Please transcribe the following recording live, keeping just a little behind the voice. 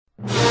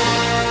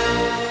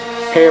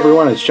Hey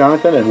everyone, it's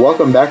Jonathan, and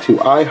welcome back to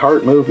I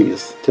Heart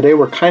Movies. Today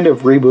we're kind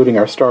of rebooting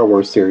our Star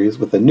Wars series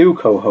with a new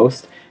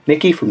co-host,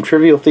 Nikki from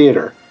Trivial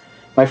Theater.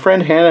 My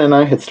friend Hannah and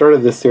I had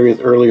started this series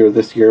earlier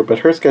this year, but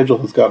her schedule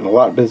has gotten a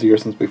lot busier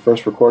since we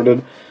first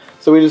recorded,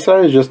 so we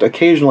decided to just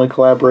occasionally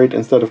collaborate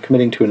instead of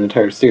committing to an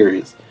entire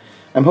series.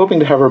 I'm hoping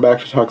to have her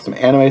back to talk some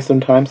anime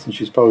sometime, since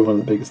she's probably one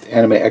of the biggest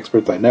anime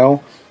experts I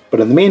know. But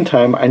in the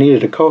meantime, I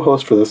needed a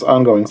co-host for this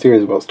ongoing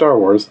series about Star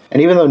Wars,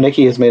 and even though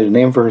Nikki has made a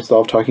name for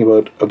herself talking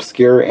about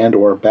obscure and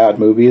or bad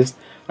movies,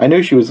 I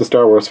knew she was a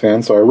Star Wars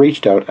fan, so I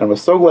reached out and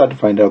was so glad to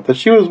find out that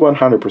she was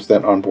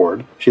 100% on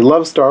board. She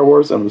loves Star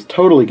Wars and was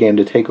totally game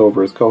to take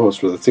over as co-host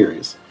for the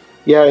series.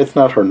 Yeah, it's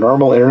not her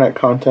normal internet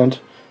content,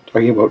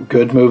 talking about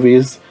good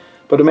movies,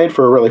 but it made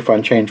for a really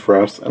fun change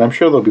for us, and I'm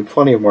sure there'll be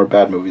plenty of more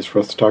bad movies for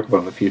us to talk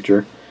about in the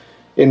future,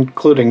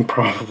 including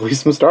probably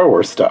some Star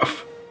Wars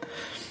stuff.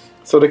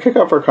 So to kick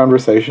off our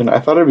conversation, I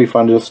thought it'd be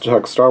fun just to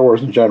talk Star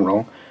Wars in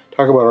general,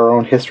 talk about our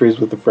own histories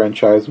with the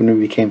franchise, when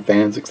we became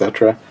fans,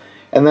 etc.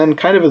 And then,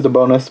 kind of as a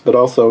bonus, but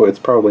also it's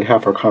probably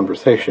half our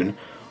conversation,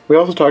 we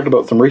also talked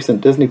about some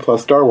recent Disney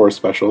Plus Star Wars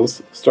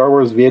specials, Star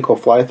Wars vehicle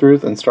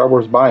fly-throughs, and Star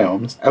Wars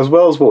biomes, as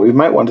well as what we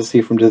might want to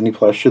see from Disney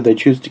Plus should they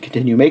choose to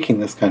continue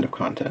making this kind of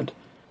content.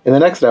 In the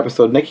next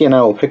episode, Nikki and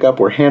I will pick up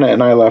where Hannah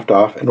and I left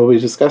off, and we'll be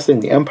discussing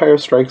The Empire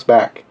Strikes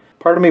Back.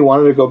 Part of me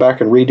wanted to go back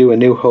and redo A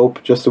New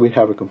Hope just so we'd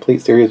have a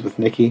complete series with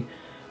Nikki,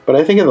 but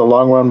I think in the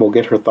long run we'll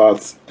get her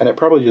thoughts, and it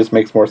probably just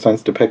makes more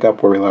sense to pick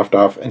up where we left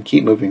off and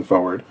keep moving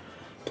forward.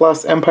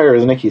 Plus, Empire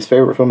is Nikki's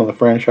favorite film in the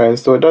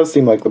franchise, so it does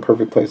seem like the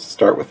perfect place to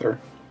start with her.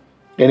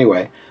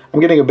 Anyway, I'm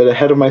getting a bit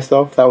ahead of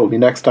myself, that will be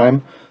next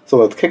time, so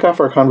let's kick off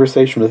our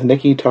conversation with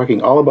Nikki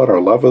talking all about our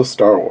love of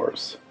Star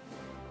Wars.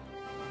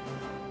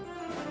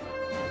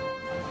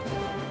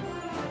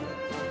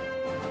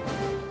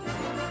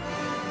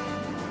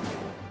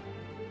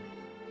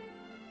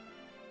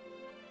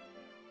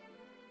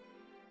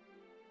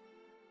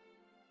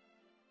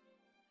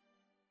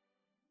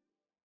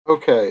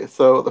 Okay,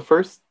 so the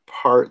first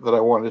part that I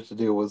wanted to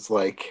do was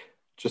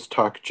just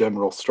talk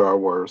general Star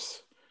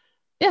Wars.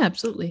 Yeah,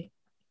 absolutely.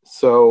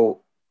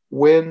 So,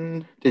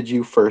 when did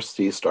you first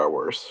see Star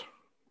Wars?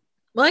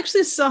 Well, I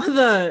actually saw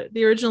the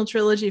original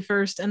trilogy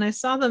first, and I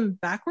saw them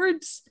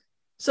backwards.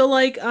 So,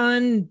 like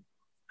on,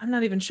 I'm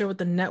not even sure what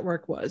the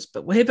network was,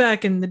 but way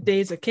back in the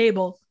days of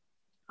cable,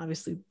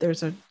 obviously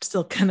there's a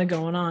still kind of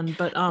going on,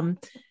 but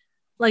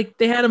like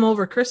they had them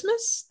over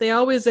Christmas. They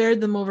always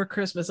aired them over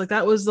Christmas. Like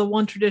that was the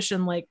one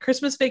tradition, like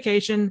Christmas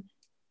Vacation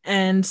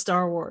and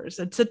Star Wars.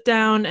 I'd sit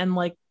down and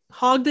like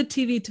hog the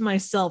TV to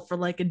myself for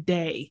like a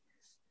day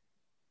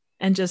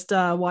and just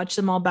watch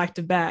them all back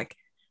to back.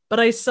 But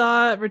I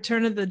saw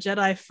Return of the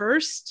Jedi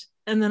first,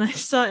 and then I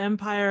saw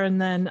Empire,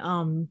 and then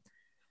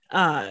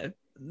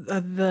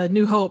the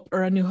New Hope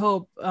or A New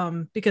Hope,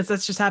 because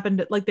that's just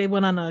happened. Like they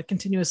went on a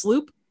continuous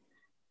loop,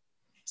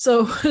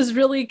 so it was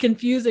really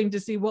confusing to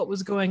see what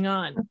was going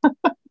on.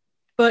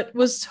 But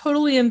was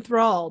totally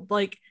enthralled.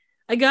 Like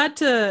I got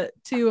to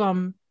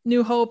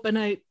New Hope, and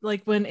I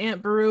like when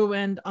Aunt Beru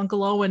and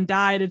Uncle Owen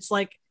died. It's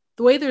like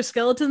the way their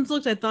skeletons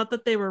looked. I thought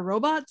that they were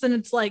robots, and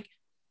it's like,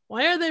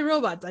 why are they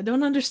robots? I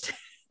don't understand.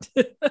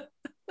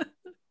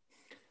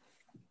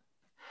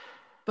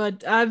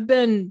 But I've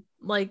been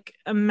like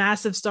a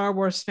massive Star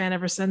Wars fan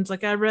ever since.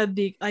 Like I read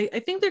I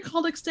think they're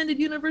called extended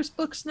universe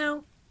books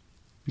now.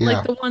 Like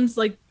Yeah. the ones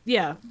like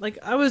yeah, like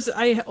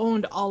I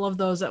owned all of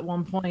those at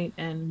one point,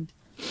 and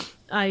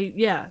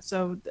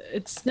so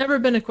it's never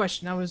been a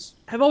question.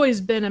 Have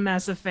always been a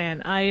massive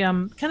fan. I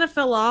kind of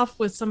fell off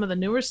with some of the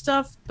newer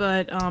stuff,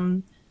 but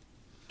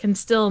can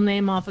still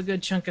name off a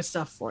good chunk of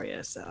stuff for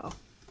you.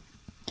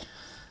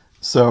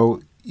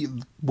 So,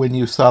 when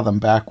you saw them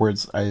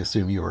backwards, I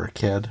assume you were a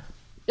kid.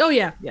 Oh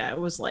yeah, yeah. It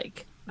was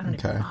like I don't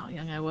even Okay. know how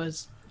young I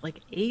was,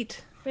 like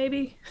 8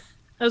 maybe.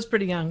 I was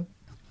pretty young.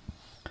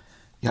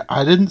 Yeah,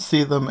 I didn't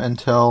see them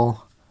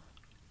until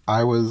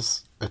I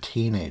was a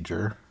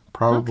teenager. Okay,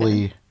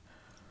 Probably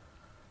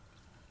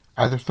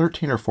either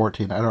 13 or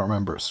 14, I don't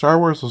remember. Star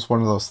Wars was one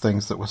of those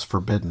things that was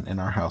forbidden in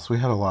our house. We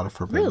had a lot of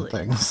forbidden really?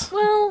 things.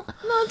 Well,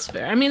 no, it's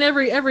fair. I mean,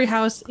 every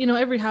house,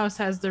 every house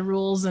has their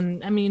rules,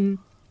 and I mean,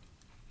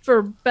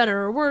 for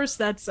better or worse,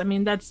 that's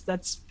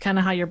kind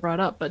of how you're brought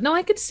up. But no,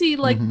 I could see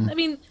like hmm I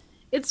mean,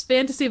 it's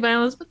fantasy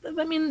violence, but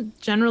I mean,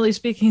 generally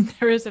speaking,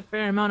 there is a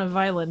fair amount of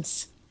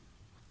violence.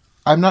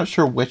 I'm not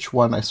sure which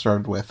one I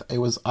started with. It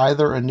was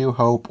either A New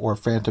Hope or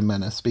Phantom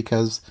Menace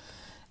because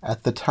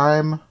at the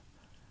time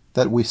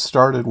that we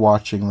started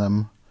watching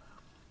them,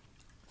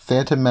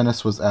 Phantom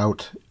Menace was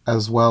out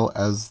as well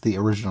as the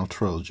original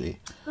trilogy.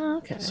 Oh,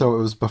 okay, So it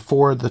was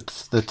before the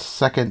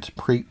second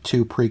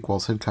two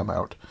prequels had come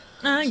out.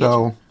 I get you.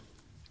 So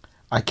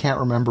I can't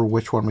remember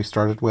which one we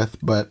started with,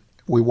 but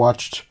we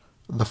watched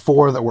the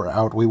four that were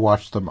out. We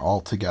watched them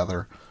all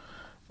together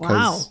Wow,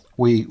 because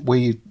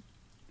we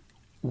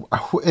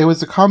it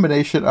was a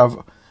combination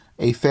of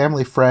a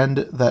family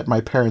friend that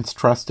my parents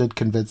trusted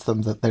convinced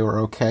them that they were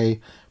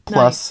okay,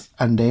 plus nice.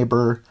 a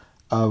neighbor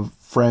of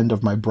friend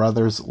of my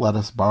brother's let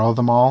us borrow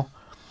them all.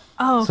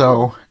 Oh, So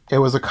cool. it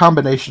was a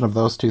combination of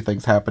those two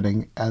things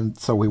happening, and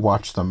so we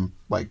watched them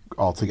like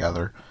all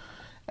together,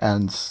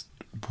 and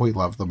we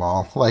love them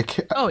all.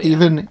 Like Oh yeah.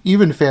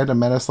 even Phantom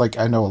Menace, like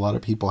I know a lot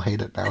of people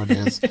hate it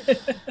nowadays.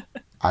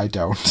 I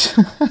don't.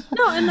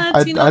 No, and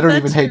I that's I don't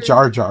even that's hate your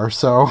Jar Jar.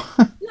 So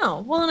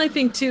no. Well, and I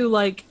think too,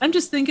 like I'm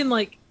just thinking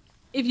like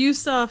if you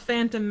saw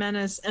Phantom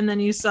Menace and then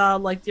you saw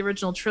like the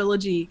original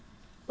trilogy,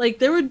 like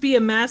there would be a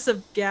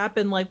massive gap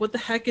in like what the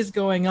heck is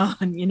going on,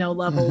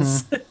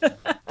 levels.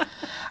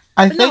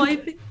 I But no, I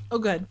think think oh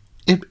good.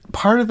 it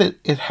part of it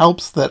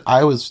helps that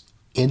I was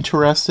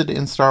interested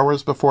in Star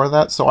Wars before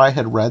that, so I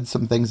had read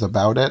some things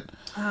about it.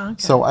 Oh,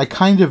 So okay. I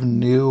kind of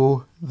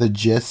knew the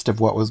gist of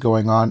what was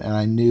going on, and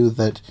I knew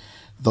that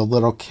the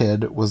little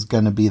kid was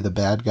going to be the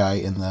bad guy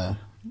in the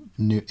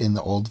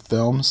old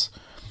films.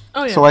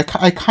 Oh So yeah.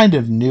 I kind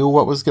of knew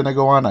what was going to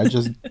go on. I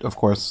just, of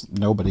course,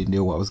 nobody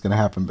knew what was going to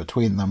happen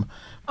between them,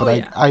 but Oh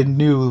yeah. I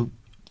knew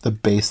the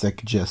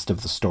basic gist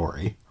of the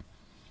story.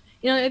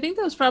 I think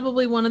that was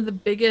probably one of the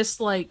biggest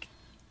like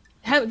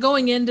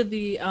going into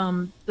the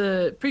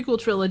prequel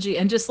trilogy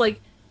and just like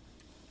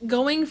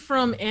going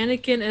from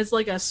Anakin as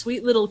like a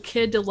sweet little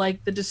kid to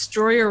like the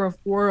destroyer of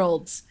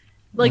worlds.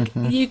 Like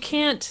Hmm. you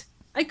can't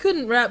I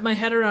couldn't wrap my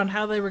head around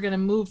how they were going to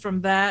move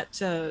from that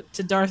to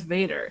Darth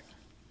Vader.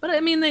 But I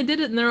mean they did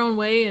it in their own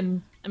way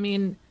and I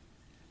mean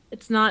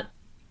it's not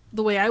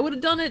the way I would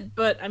have done it,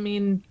 but I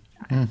mean,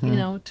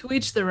 Hmm. to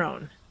each their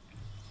own.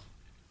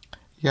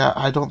 Yeah,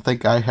 I don't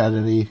think I had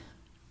any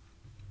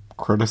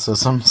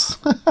criticisms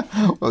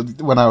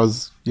when I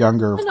was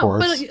younger, I of know,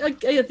 but course.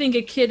 I think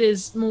a kid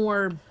is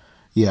you're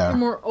Yeah.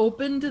 more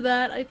open to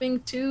that, I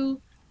think too.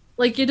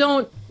 Like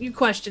you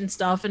question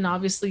stuff and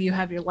obviously you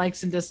have your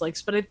likes and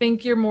dislikes, but I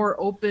think you're more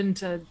open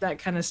to that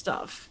kind of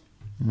stuff.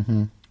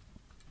 Hmm.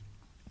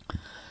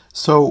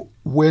 So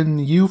when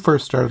you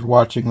first started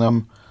watching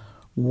them,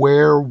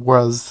 where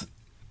was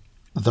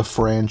the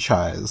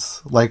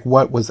franchise? Like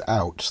what was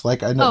out?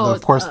 Like I know, Oh,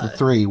 of course, the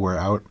three were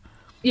out.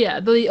 yeah,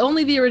 the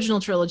original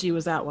trilogy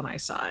was out when I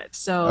saw it.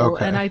 So,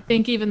 and Okay. I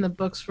think even the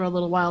books were a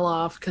little while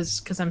off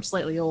cuz I'm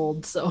slightly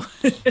old, so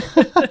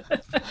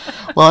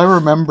Well, I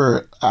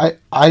remember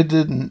I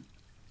didn't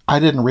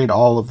read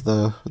all of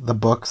the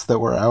books that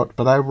were out,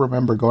 but I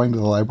remember going to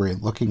the library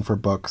and looking for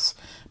books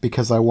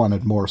because I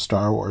wanted more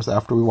Star Wars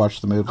after we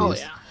watched the oh movies.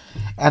 yeah.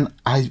 And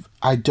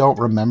I don't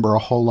remember a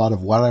whole lot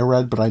of what I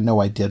read, but I know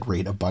I did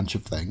read a bunch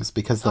of things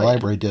because the Oh yeah.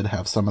 library did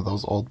have some of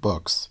those old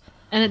books.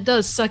 And it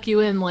does suck you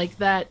in like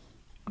that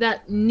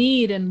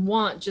need and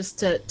want just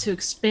to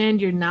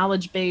expand your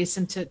knowledge base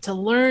and to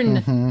learn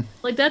Hmm.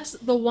 like that's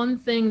the one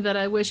thing that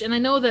I wish and I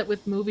know that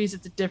with movies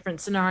it's a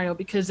different scenario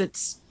because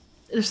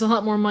there's a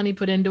lot more money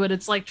put into it.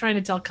 It's like trying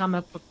to tell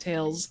comic book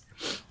tales.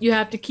 You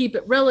have to keep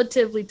it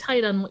relatively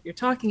tight on what you're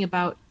talking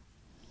about.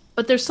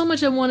 But there's so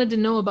much I wanted to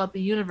know about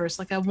the universe.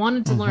 Like I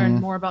wanted to learn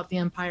Hmm. more about the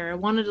Empire. I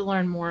wanted to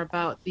learn more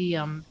about the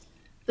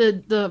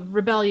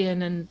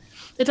rebellion and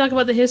they talk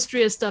about the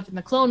history of stuff in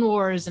the Clone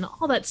Wars and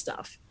all that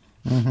stuff.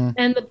 Hmm.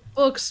 And the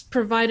books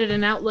provided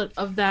an outlet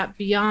of that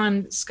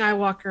beyond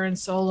Skywalker and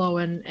Solo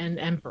and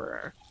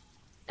Emperor.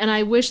 And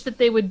I wish that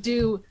they would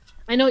do.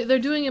 I know they're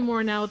doing it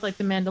more now with like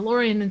the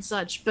Mandalorian and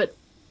such, but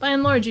by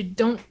and large, you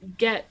don't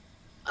get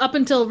up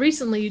until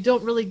recently. You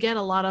don't really get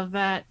a lot of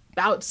that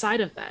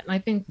outside of that, and I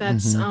think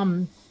that's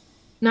Hmm.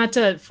 not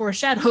to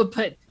foreshadow,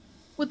 but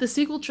with the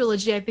sequel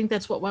trilogy, I think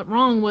that's what went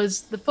wrong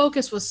was the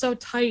focus was so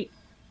tight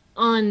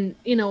on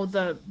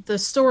the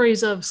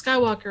stories of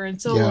Skywalker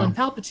and Solo Yeah. and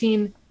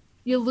Palpatine,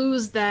 you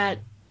lose the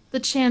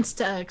chance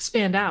to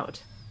expand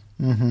out.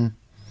 Hmm.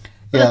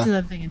 But that's Yeah.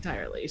 another thing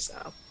entirely.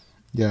 So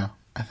Yeah.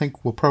 I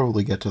think we'll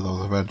probably get to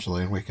those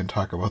eventually, and we can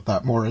talk about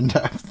that more in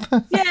depth.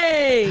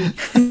 yay!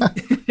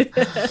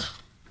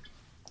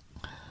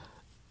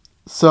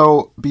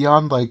 So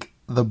beyond like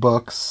the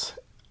books,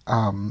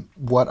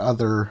 what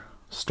other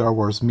Star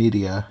Wars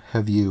media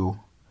have you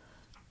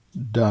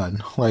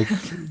done? Like,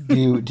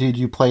 did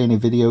you play any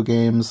video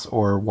games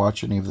or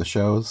watch any of the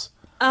shows?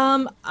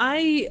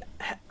 I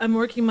am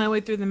working my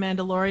way through the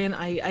Mandalorian.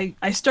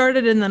 I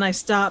started and then I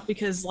stopped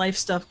because life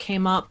stuff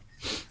came up.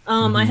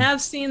 I Hmm. have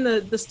seen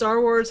the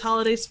Star Wars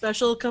holiday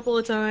special a couple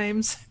of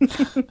times.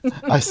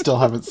 I still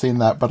haven't seen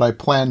that, but I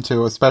plan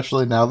to,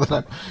 especially now that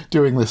I'm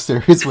doing this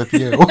series with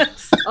you.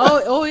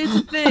 Oh, it's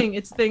a thing.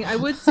 It's a thing. I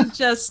would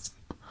suggest,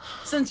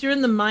 since you're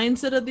in the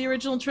mindset of the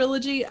original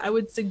trilogy, I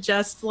would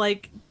suggest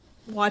like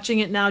watching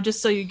it now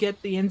just so you get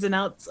the ins and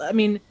outs. I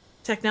mean,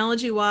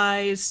 technology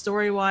wise,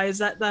 story wise,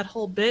 that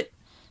whole bit,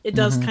 it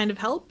does Hmm. kind of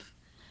help.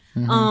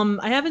 Hmm.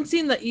 I haven't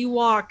seen the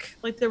Ewok,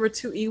 like there were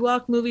two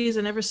Ewok movies.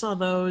 I never saw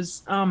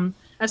those.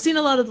 I've seen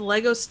a lot of the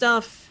Lego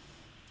stuff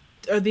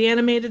or the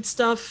animated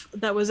stuff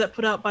that was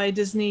put out by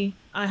Disney.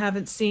 I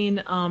haven't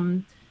seen.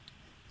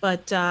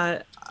 But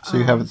So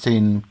you haven't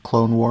seen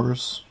Clone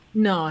Wars?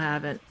 No, I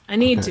haven't. I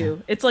need Okay.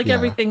 to. It's like Yeah.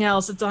 everything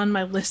else. It's on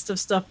my list of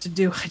stuff to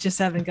do. I just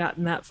haven't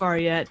gotten that far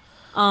yet.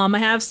 I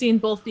have seen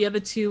both the other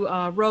two,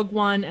 Rogue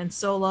One and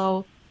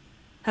Solo.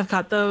 Have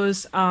caught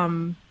those.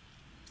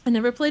 I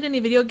never played any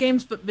video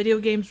games, but video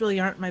games really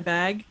aren't my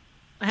bag.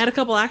 I had a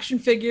couple action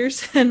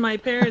figures, and my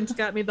parents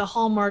got me the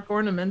Hallmark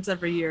ornaments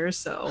every year.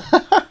 So,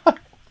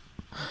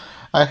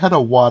 I had a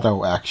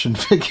Watto action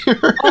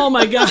figure. oh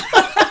my god,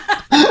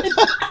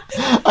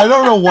 I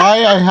don't know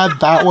why I had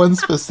that one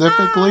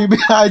specifically.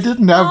 I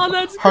didn't have oh,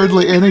 that's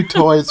hardly great. any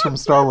toys from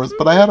Star Wars,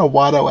 but I had a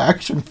Watto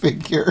action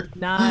figure. I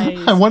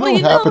Nice. wonder Well,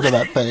 what happened to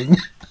that thing.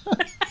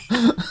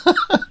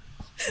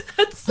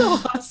 that's so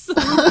awesome.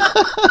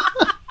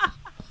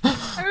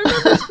 I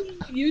remember seeing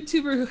a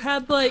YouTuber who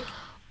had like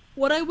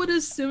what I would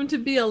assume to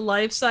be a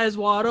life-size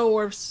Watto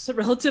or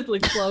relatively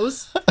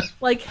close,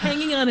 like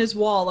hanging on his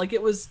wall. Like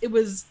it was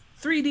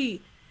 3D,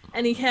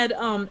 and he had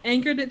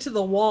anchored it to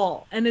the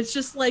wall. And it's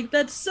just like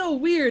that's so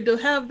weird to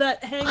have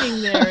that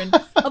hanging there. And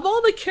of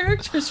all the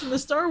characters from the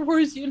Star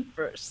Wars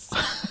universe,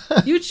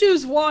 you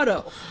choose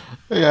Watto.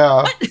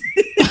 Yeah.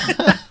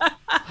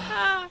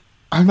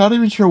 I'm not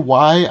even sure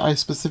why I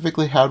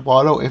specifically had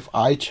Watto, if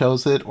I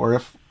chose it or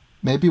if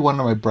maybe one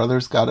of my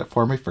brothers got it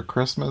for me for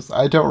Christmas.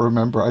 I don't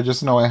remember. I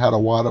just know I had a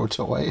Watto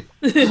toy.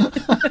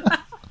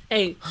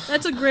 Hey,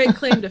 that's a great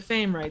claim to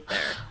fame right there.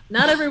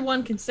 Not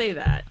everyone can say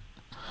that.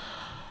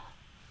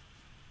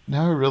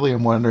 Now I really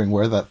am wondering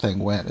where that thing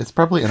went. It's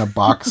probably in a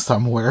box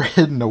somewhere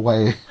hidden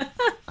away.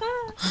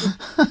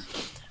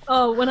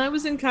 Oh, when I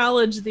was in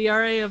college, the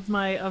RA of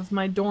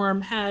my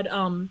dorm had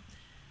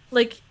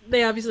like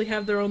they obviously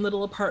have their own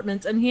little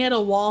apartments, and he had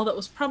a wall that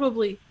was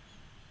probably,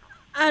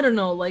 I don't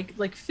know,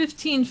 like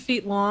 15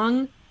 feet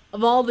long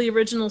of all the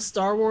original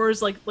Star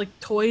Wars like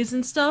toys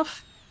and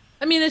stuff.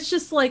 I mean, it's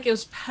just like it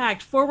was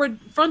packed forward,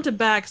 front to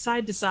back,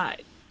 side to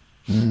side.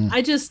 Mm.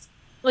 I just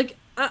like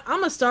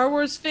I'm a Star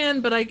Wars fan,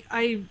 but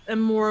I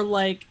am more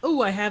like,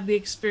 oh, I have the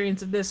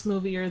experience of this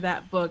movie or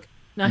that book.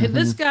 Now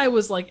this guy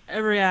was like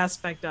every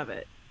aspect of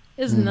it.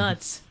 It's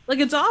nuts. Like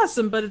it's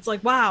awesome, but it's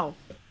like, wow,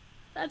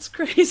 that's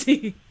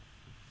crazy.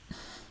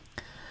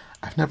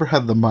 I've never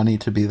had the money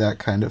to be that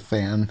kind of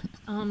fan.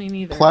 Oh, me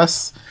neither.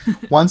 Plus,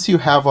 once you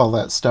have all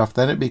that stuff,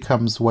 then it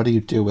becomes what do you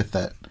do with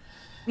it?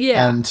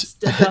 Yeah, And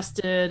just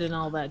adjusted and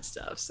all that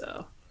stuff.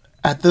 So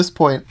at this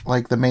point,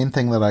 like the main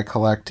thing that I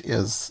collect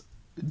is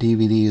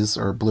DVDs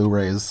or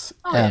Blu-rays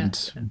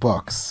and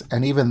books.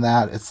 And even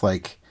that, it's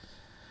like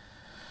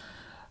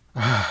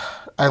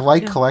I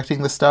like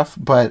collecting the stuff,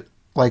 but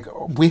like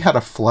we had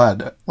a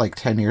flood like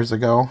 10 years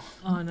ago.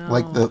 Oh no.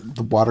 Like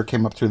the water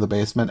came up through the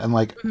basement and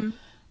like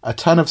a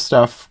ton of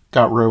stuff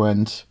got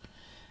ruined.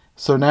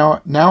 So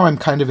now I'm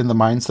kind of in the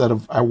mindset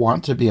of I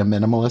want to be a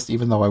minimalist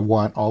even though I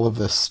want all of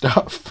this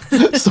stuff.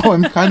 So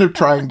I'm kind of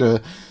trying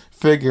to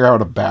figure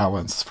out a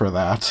balance for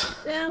that.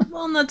 Yeah,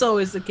 well, and that's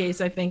always the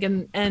case, I think.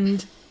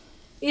 And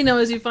you know,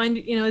 as you find,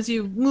 you know, as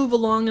you move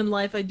along in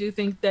life, I do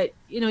think that,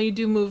 you know, you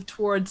do move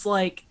towards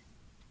like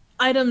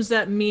items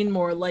that mean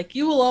more. Like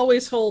you will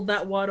always hold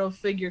that Watto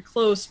figure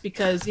close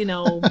because, you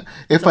know,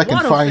 if I can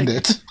Watto find figure.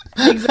 it.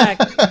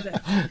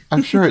 Exactly.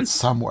 I'm sure it's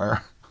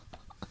somewhere.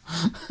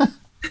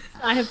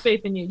 I have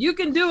faith in you. You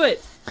can do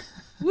it.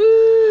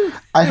 Woo!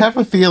 I have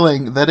a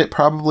feeling that it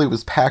probably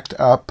was packed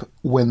up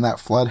when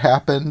that flood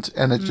happened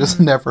and it just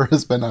never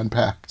has been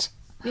unpacked.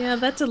 Yeah,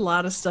 that's a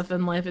lot of stuff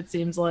in life, it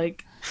seems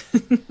like.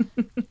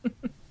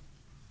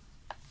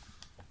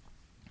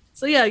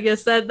 So yeah, I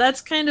guess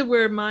that's kind of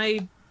where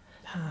my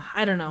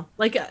I don't know.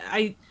 Like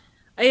I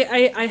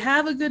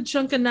have a good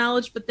chunk of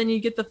knowledge, but then you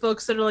get the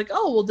folks that are like,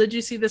 "Oh, well, did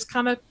you see this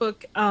comic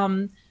book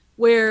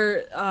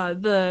where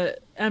the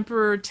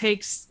Emperor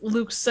takes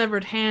Luke's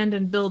severed hand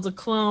and builds a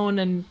clone,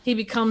 and he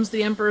becomes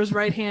the Emperor's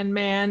right-hand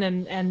man,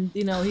 and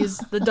you know he's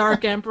the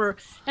Dark Emperor."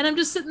 And I'm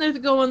just sitting there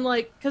going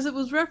like, because it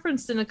was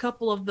referenced in a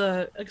couple of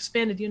the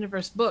expanded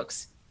universe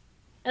books,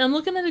 and I'm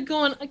looking at it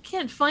going, I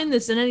can't find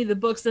this in any of the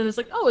books. Then it's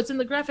like, oh, it's in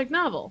the graphic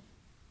novel.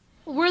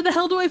 Well, where the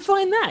hell do I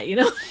find that? You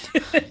know?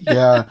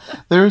 Yeah,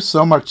 there's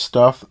so much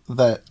stuff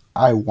that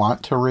I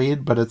want to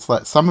read, but it's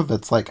like some of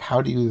it's like,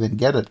 how do you even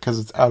get it? Because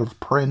it's out of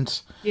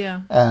print.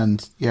 Yeah.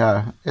 And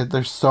yeah,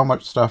 there's so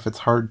much stuff. It's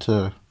hard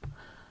to.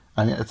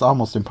 I mean, it's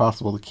almost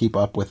impossible to keep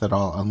up with it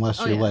all unless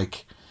you're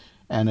like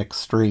an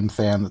extreme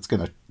fan that's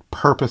going to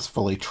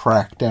purposefully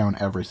track down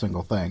every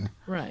single thing.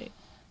 Right.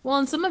 Well,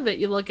 and some of it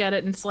you look at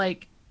it and it's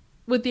like,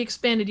 with the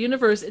expanded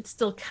universe, it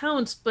still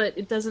counts, but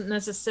it doesn't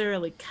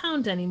necessarily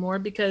count anymore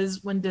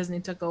because when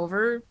Disney took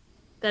over,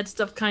 that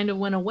stuff kind of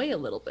went away a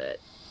little bit.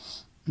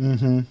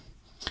 Mm-hmm.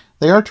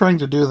 They are trying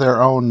to do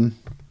their own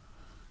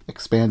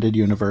expanded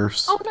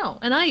universe. Oh, no.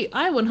 And I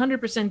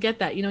 100% get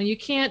that. You know, you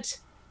can't...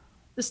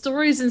 The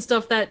stories and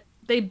stuff that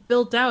they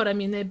built out, I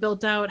mean, they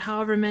built out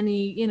however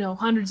many, you know,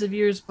 hundreds of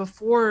years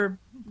before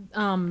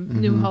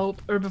New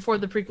Hope or before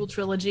the prequel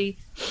trilogy,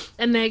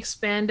 and they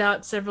expand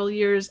out several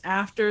years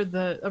after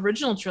the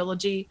original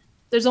trilogy.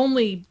 There's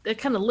only, that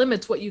kind of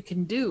limits what you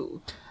can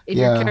do. If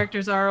your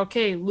characters are,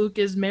 okay, Luke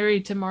is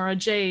married to Mara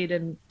Jade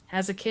and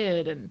has a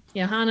kid, and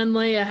you know, Han and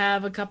Leia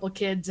have a couple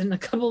kids and a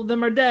couple of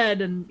them are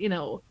dead, and you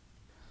know.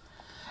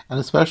 And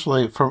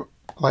especially for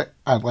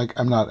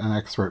I'm not an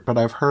expert, but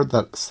I've heard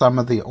that some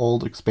of the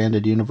old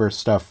expanded universe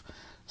stuff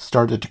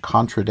started to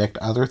contradict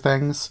other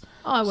things.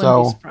 Oh, I wouldn't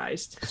be So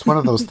surprised. it's one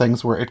of those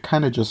things where it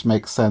kind of just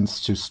makes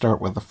sense to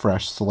start with a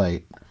fresh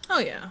slate. Oh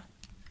yeah.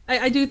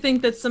 I do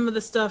think that some of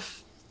the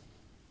stuff,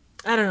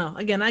 I don't know.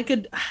 Again, I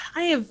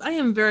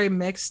am very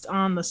mixed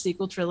on the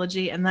sequel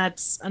trilogy, and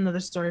that's another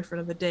story for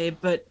another day.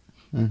 But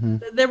Mm-hmm.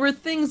 there were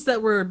things that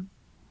were,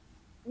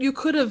 you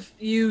could have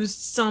used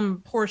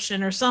some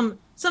portion or some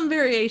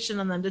variation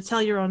on them to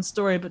tell your own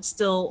story, but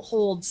still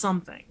hold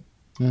something.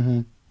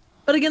 Mm-hmm.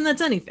 But again,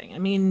 that's anything. I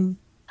mean,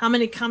 how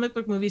many comic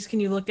book movies can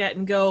you look at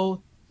and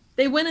go,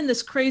 they went in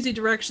this crazy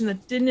direction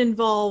that didn't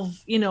involve,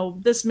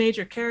 this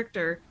major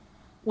character,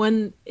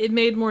 when it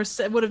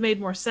would have made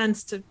more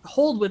sense to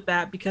hold with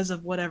that because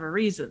of whatever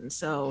reason.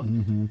 So,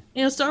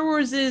 Mm-hmm. Star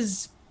Wars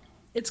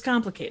it's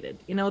complicated.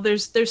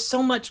 There's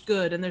so much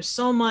good and there's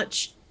so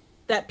much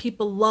that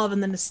people love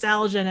and the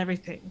nostalgia and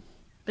everything.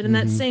 But in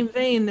that Mm-hmm. same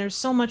vein, there's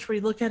so much where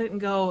you look at it and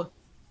go,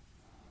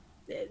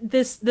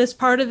 this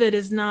part of it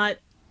is not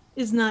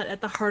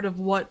at the heart of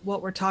what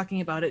we're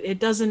talking about. It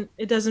doesn't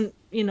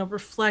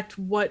reflect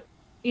what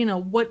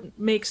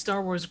makes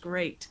Star Wars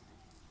great.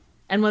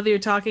 And whether you're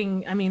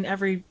talking, I mean,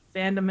 every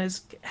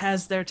fandom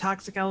has their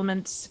toxic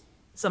elements.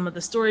 Some of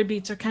the story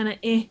beats are kind of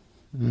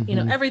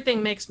Mm-hmm.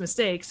 everything makes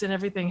mistakes and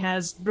everything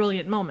has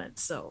brilliant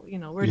moments. So,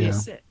 where do you Yeah.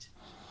 sit?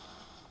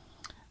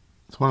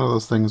 It's one of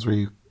those things where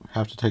you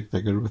have to take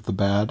the good with the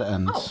bad,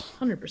 and Oh,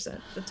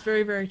 100%. That's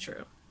very, very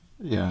true.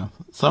 yeah,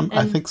 I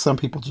And think some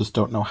people just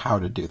don't know how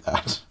to do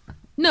that.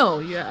 no,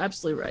 you're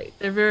absolutely right.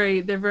 They're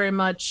very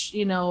much,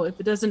 if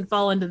it doesn't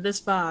fall into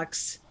this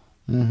box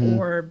Mm-hmm.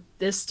 or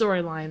this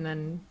storyline,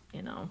 then,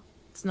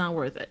 it's not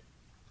worth it.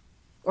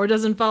 Or it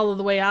doesn't follow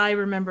the way I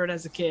remember it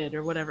as a kid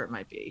or whatever it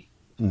might be.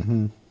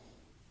 Mm-hmm.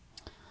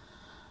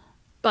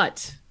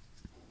 But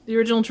the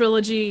original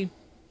trilogy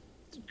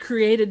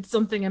created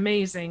something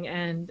amazing,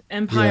 and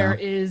Empire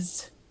Yeah.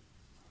 is,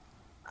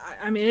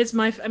 I mean, it's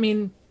my, I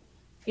mean,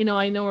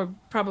 I know we're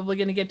probably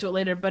going to get to it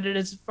later, but it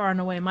is far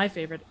and away my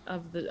favorite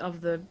of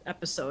the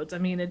episodes. I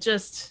mean, it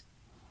just,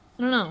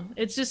 I don't know.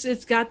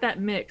 It's got that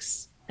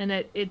mix, and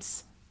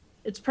it's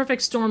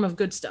perfect storm of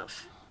good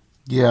stuff.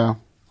 Yeah.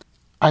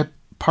 I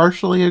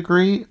partially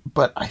agree,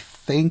 but I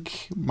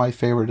think my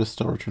favorite is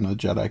still Return of the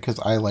Jedi because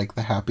I like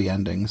the happy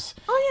endings.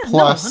 Oh yeah, no,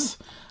 Plus,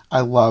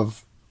 I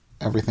love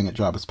everything at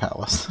Jabba's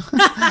palace.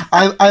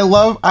 I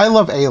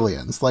love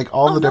aliens, like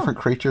all oh the no, different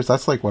creatures.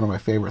 That's like one of my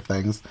favorite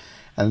things,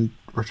 and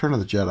Return of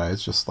the Jedi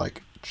is just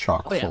like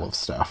chock oh full yeah, of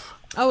stuff.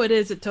 oh it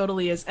is, it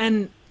totally is.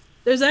 And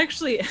there's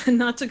actually,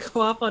 not to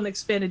go off on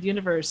expanded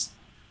universe,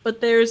 but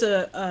there's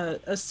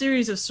a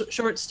series of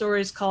short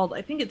stories called,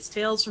 I think it's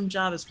Tales from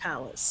Java's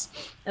Palace,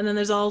 and then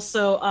there's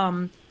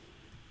also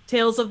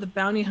Tales of the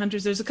Bounty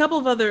Hunters. There's a couple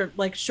of other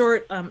like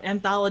short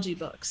anthology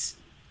books,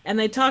 and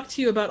they talk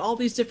to you about all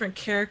these different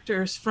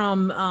characters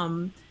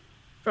from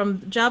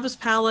Jabba's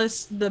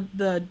Palace,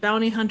 the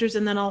Bounty Hunters,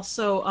 and then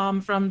also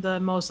from the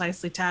Mos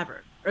Eisley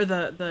Tavern or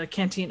the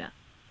Cantina.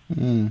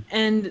 Mm,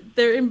 And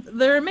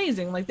they're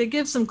amazing. Like they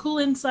give some cool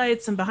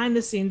insights and behind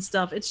the scenes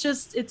stuff. It's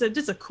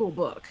a cool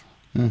book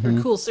or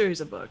mm-hmm. cool series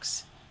of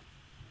books.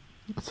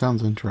 That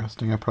sounds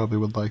interesting. I probably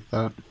would like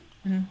that.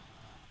 Mhm.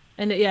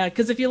 And yeah,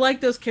 because if you like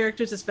those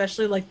characters,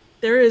 especially, like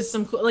there is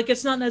some cool, like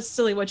it's not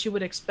necessarily what you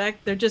would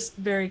expect. They're just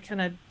very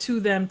kind of to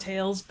them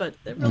tales, but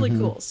they're really Mm-hmm.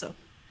 cool. So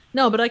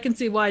no, but I can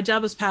see why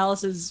Jabba's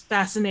Palace is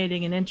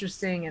fascinating and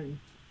interesting and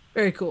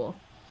very cool.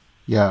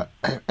 Yeah,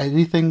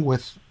 anything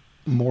with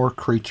more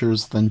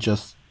creatures than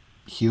just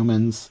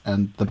humans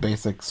and the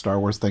basic Star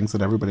Wars things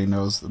that everybody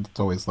knows, it's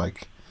always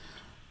like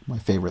my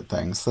favorite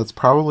things. That's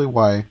probably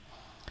why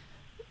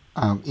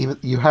even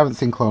you haven't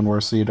seen Clone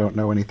Wars, so you don't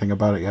know anything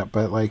about it yet.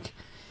 But like,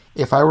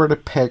 if I were to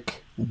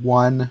pick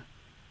one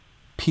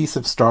piece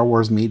of Star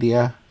Wars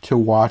media to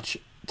watch,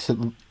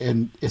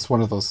 and it's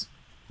one of those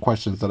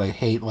questions that I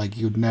hate. Like,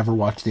 you'd never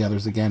watch the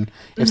others again.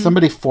 If Hmm.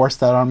 somebody forced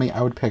that on me,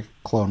 I would pick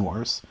Clone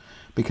Wars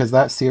because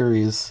that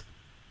series,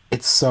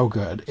 it's so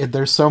good.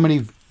 There's so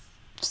many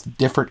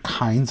different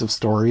kinds of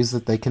stories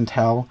that they can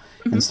tell,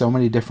 and Hmm. so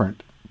many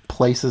different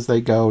places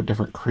they go,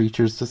 different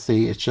creatures to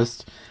see. It's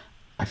just,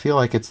 I feel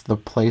like it's the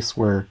place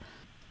where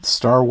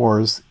Star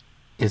Wars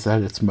is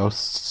at its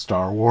most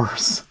Star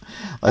Wars.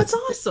 That's That's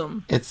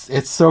awesome.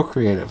 it's so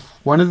creative.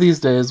 One of these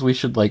days we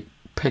should like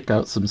pick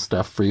out some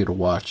stuff for you to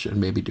watch and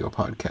maybe do a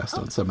podcast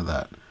Oh, on some of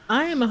that.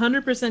 I am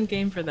 100%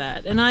 game for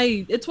that. And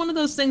it's one of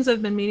those things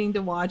I've been meaning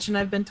to watch, and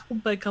I've been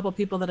told by a couple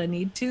people that I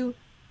need to.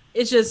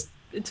 It's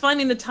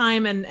finding the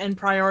time and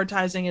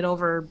prioritizing it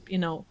over,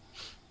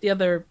 the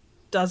other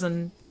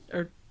dozen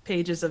or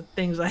pages of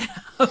things I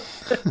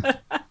have.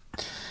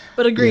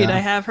 But agreed, I Yeah.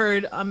 have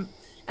heard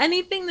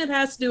anything that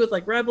has to do with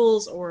like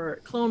Rebels or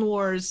Clone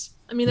Wars.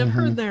 I mean, I've Hmm.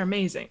 heard they're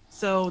amazing,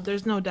 so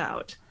there's no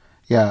doubt.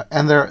 Yeah,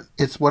 and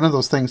it's one of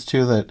those things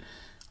too that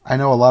I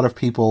know a lot of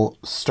people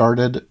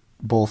started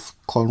both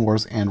Clone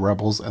Wars and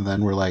Rebels and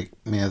then were like,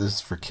 "Man, this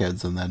is for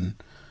kids," and then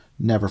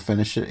never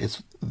finished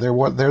it.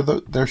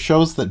 They're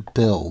shows that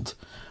build.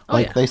 Oh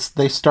Like yeah.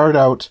 they start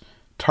out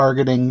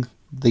targeting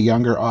the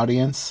younger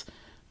audience,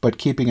 but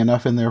keeping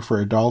enough in there for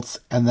adults,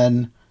 and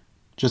then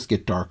just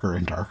get darker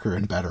and darker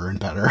and better and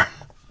better.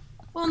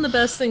 Well, and the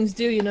best things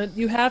do,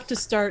 you have to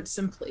start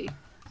simply.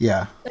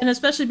 Yeah. And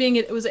especially being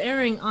it was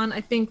airing on,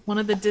 I think, one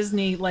of the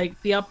Disney,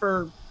 like the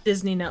upper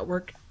Disney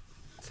network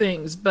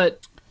things,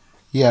 but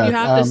Yeah, you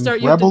have to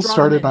start, you have to Rebels draw them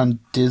started in. on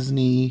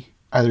Disney,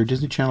 either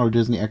Disney Channel or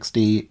Disney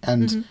XD,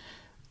 and Hmm.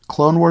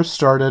 Clone Wars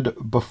started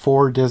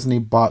before Disney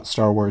bought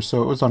Star Wars,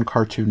 so it was on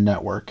Cartoon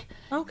Network,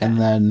 and Okay.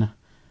 then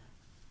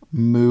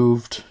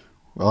moved.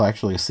 Well,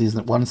 actually,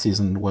 one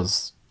season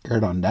was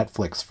aired on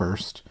Netflix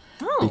first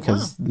Oh, wow.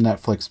 because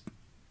Netflix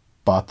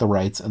bought the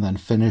rights and then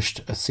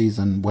finished a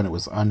season when it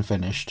was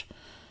unfinished,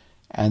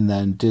 and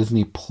then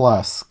Disney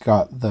Plus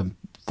got the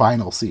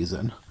final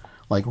season,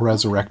 like Okay.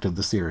 resurrected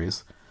the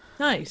series.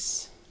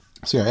 Nice.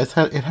 So yeah,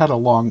 it had a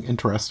long,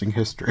 interesting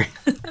history.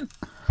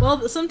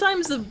 Well,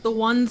 sometimes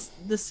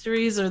the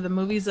series or the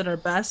movies that are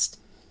best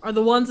are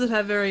the ones that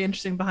have very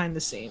interesting behind the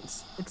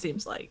scenes, it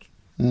seems like.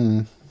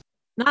 Mm.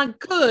 Not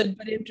good,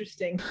 but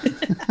interesting.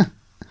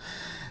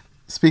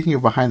 Speaking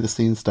of behind the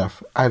scenes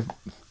stuff, I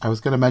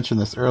was going to mention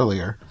this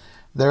earlier.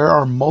 There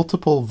are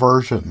multiple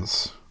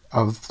versions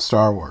of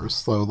Star Wars.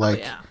 So Oh, like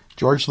yeah.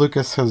 George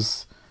Lucas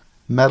has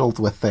meddled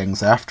with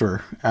things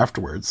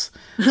afterwards.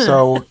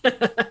 So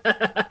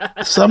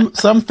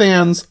some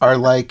fans are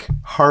like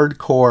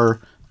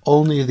hardcore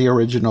only the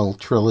original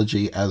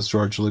trilogy as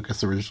George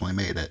Lucas originally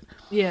made it.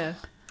 Yeah.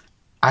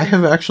 I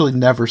have actually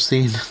never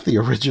seen the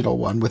original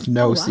one with Oh,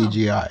 no wow.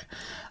 CGI.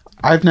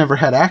 I've never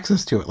had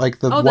access to it. Like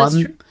Oh, that's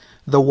true.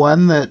 the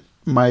one that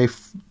my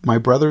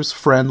brother's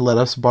friend let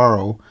us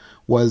borrow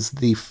was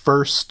the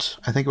first.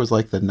 I think it was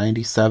like the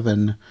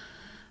 '97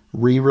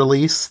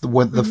 re-release, Hmm.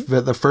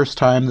 the first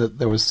time that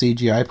there was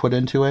CGI put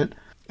into it,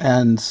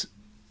 and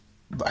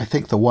I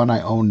think the one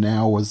I own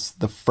now was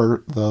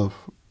the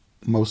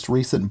most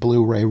recent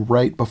Blu-ray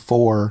right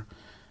before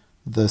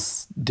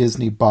this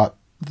Disney bought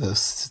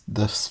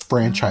this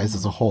franchise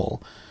as a Oh,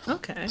 whole.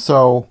 okay.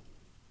 So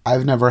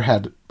I've never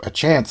had a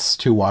chance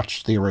to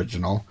watch the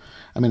original.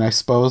 I mean, I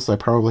suppose I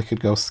probably could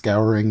go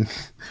scouring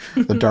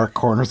the dark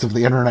corners of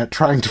the internet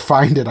trying to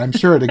find it. I'm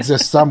sure it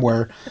exists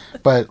somewhere,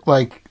 but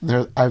like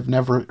I've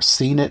never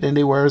seen it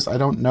anywhere. I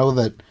don't know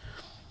that.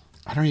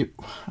 I don't even.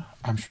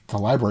 The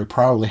library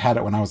probably had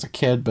it when I was a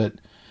kid, but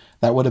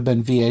that would have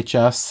been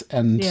VHS,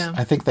 and Yeah.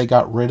 I think they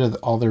got rid of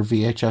all their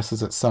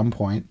VHSs at some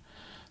point.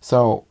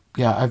 So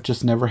yeah, I've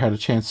just never had a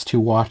chance to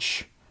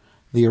watch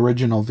the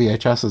original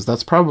VHSs.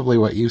 That's probably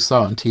what you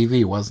saw on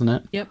TV, wasn't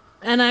it? Yep.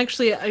 And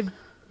actually, I'm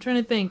trying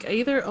to think.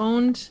 I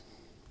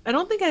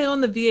don't think I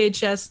own the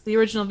VHS, the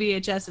original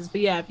VHSs,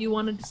 but yeah, if you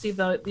wanted to see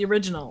the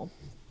original,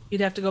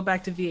 you'd have to go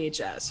back to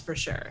VHS for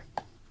sure.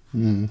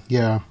 Mm,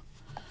 yeah.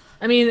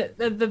 I mean,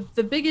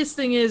 the biggest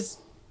thing is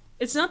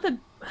it's not the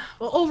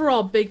well,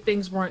 overall big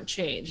things weren't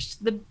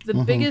changed. The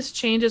Mm-hmm. biggest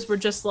changes were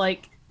just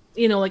like,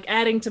 like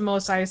adding to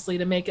Mos Eisley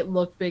to make it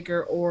look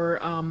bigger or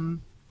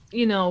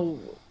you know,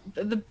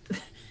 the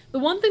the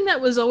one thing that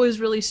was always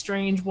really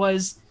strange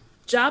was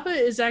Jabba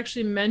is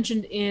actually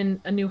mentioned in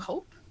A New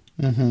Hope.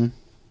 Mm-hmm.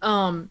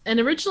 And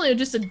originally it was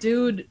just a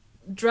dude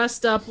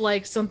dressed up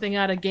like something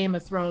out of Game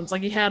of Thrones.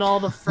 Like he had all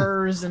the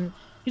furs and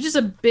he's just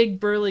a big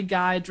burly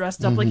guy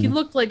dressed up like he Mm-hmm.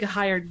 looked like a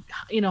hired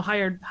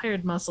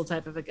muscle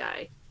type of a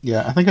guy.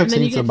 Yeah, I think I've And then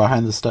seen you some get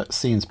behind the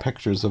scenes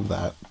pictures of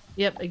that.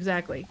 yep,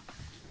 exactly.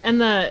 And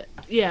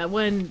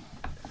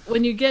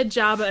when you get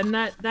Jabba and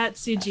that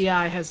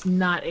CGI has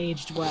not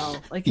aged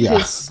well. Like it Yeah.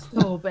 is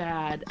so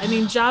bad. I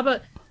mean,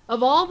 Jabba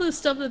of all the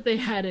stuff that they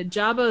had,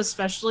 Jabba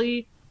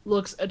especially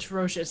looks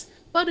atrocious.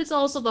 But it's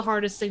also the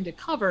hardest thing to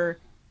cover.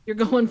 You're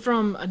going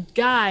from a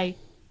guy,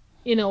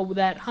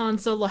 that Han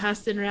Solo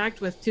has to interact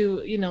with to,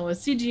 a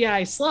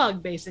CGI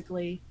slug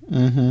basically.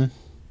 Mm-hmm.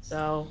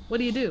 So, what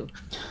do you do?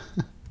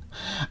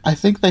 I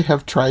think they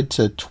have tried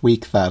to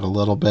tweak that a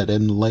little bit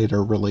in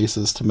later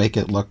releases to make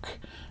it look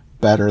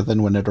better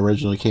than when it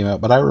originally came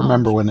out. But I Oh, I'm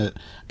remember sure. when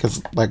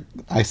because like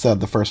I said,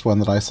 the first one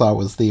that I saw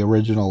was the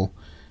original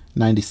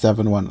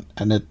 '97 one,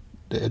 and it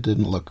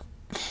didn't look.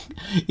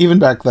 Even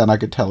back then, I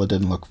could tell it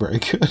didn't look very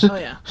good. Oh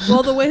yeah.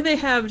 Well, the way they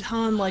have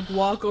Han like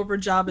walk over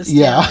Jabba's tail,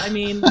 Yeah. I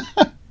mean,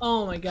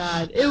 oh my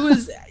God. It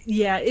was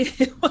yeah,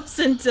 it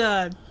wasn't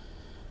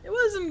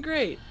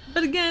great.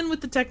 But again,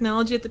 with the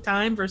technology at the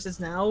time versus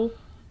now,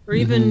 or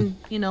Hmm. even,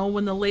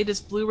 when the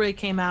latest Blu-ray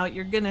came out,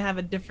 you're gonna have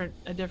a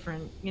different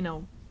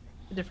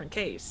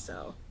case.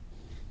 So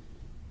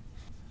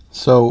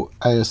So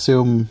I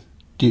assume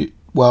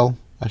well,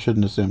 I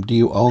shouldn't assume. Do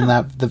you own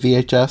no, the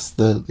VHS,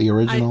 the I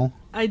original?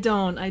 I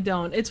don't.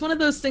 It's one of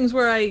those things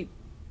where I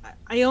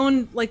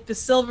own like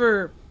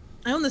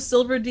I own the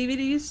silver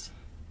DVDs.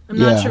 I'm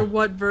not Yeah. sure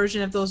what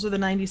version, if those were the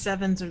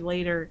 97s or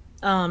later.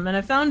 And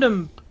I found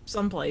them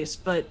someplace,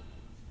 but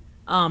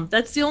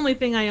that's the only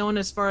thing I own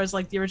as far as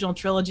like the original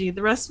trilogy.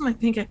 The rest of them I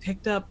think I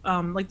picked up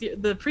like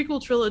the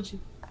prequel trilogy.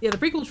 Yeah, the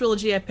prequel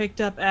trilogy I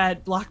picked up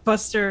at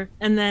Blockbuster,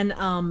 and then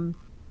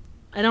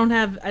I don't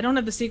have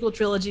the sequel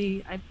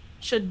trilogy. I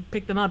should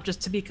pick them up just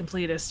to be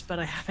completist, but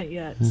I haven't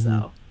yet. Hmm.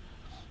 So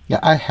Yeah,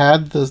 I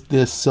had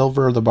the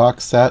silver the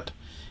box set,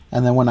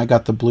 And then when I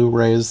got the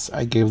Blu-rays,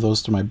 I gave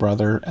those to my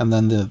brother. And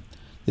then the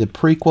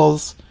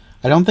prequels,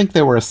 I don't think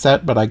they were a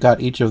set, but I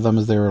got each of them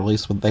as they were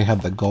released when they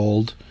had the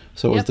gold.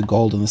 So it was the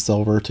gold and the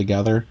silver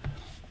together.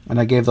 And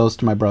I gave those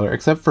to my brother,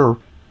 except for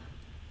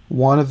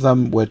one of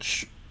them,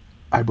 which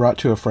I brought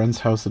to a friend's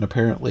house, and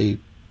apparently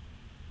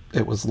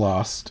it was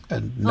lost,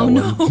 and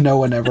no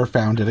one ever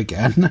found it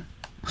again.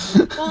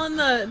 Well,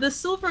 and the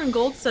silver and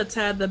gold sets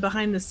had the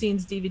behind the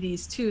scenes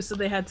DVDs too, so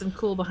they had some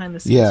cool behind the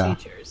scenes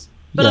features.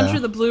 But I'm sure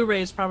the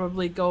Blu-rays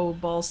probably go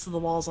balls to the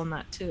walls on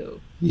that too.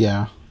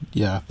 Yeah.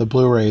 The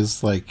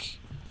Blu-rays, like,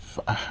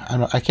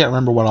 I can't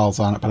remember what all's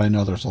on it, but I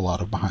know there's a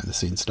lot of behind the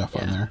scenes stuff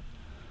on there.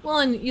 Well,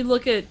 and you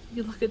look at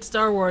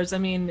Star Wars. I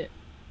mean,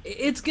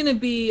 it's gonna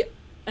be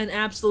an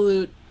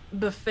absolute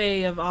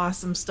buffet of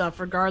awesome stuff,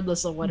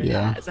 regardless of what it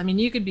has. I mean,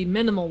 you could be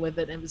minimal with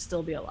it and it would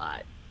still be a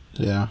lot.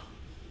 Yeah.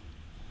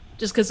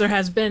 Just because there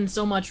has been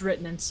so much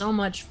written and so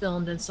much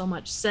filmed and so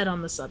much said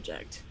on the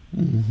subject.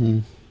 Mm-hmm.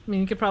 I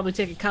mean, you could probably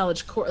take a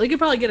college course. You could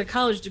probably get a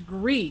college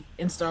degree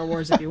in Star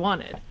Wars if you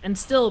wanted, and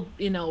still,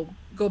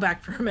 go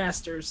back for a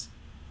master's.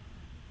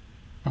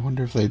 I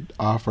wonder if they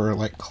offer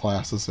like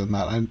classes in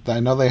that. I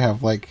know they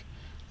have like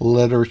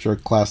literature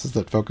classes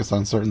that focus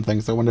on certain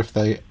things. I wonder if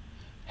they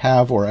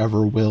have or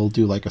ever will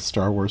do like a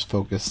Star Wars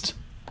focused.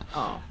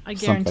 Oh, I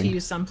guarantee you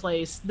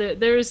someplace.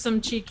 There is some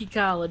cheeky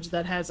college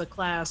that has a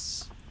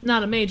class,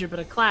 not a major, but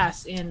a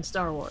class in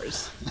Star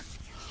Wars.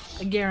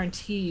 I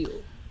guarantee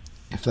you.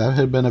 If that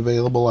had been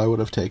available, I would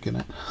have taken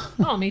it.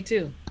 Oh, me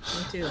too.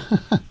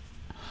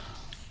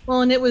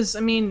 Well, and it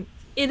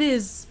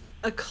is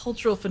a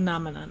cultural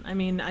phenomenon. I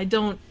mean,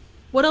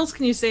 what else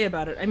can you say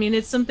about it? I mean,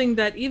 it's something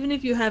that even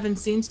if you haven't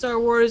seen Star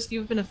Wars,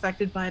 you've been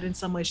affected by it in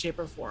some way, shape,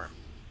 or form.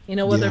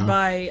 Whether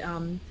by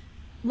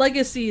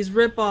legacies,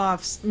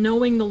 ripoffs,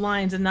 knowing the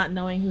lines and not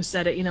knowing who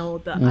said it.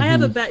 I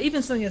have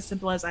even something as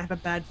simple as I have a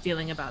bad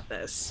feeling about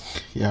this.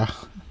 Yeah.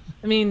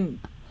 I mean,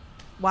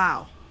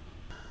 wow.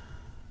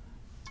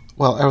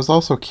 Well, I was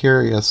also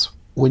curious,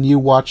 when you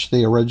watched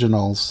the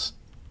originals,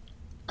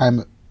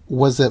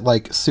 was it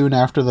like soon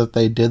after that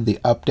they did the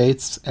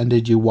updates, and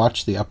did you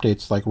watch the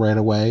updates like right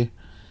away?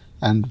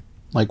 And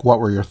like,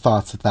 what were your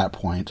thoughts at that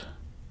point?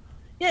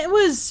 Yeah, it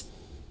was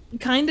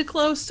kind of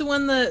close to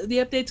when the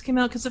updates came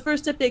out, because the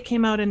first update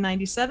came out in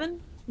 97,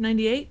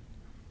 98.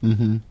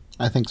 Mm-hmm.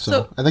 I think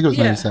so. I think it was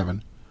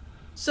 97.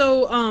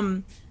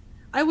 So,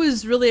 I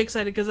was really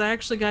excited because I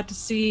actually got to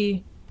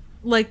see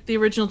like the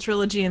original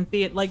trilogy in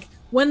theater. Like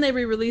when they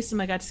re-released them,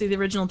 I got to see the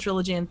original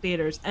trilogy in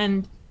theaters,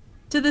 and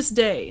to this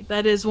day,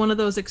 that is one of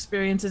those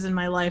experiences in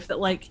my life that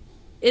like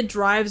it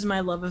drives my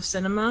love of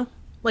cinema.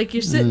 Like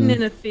you're sitting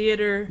in a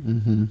theater,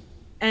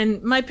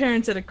 and my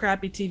parents had a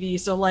crappy TV,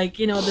 so like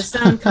the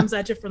sound comes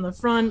at you from the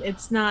front.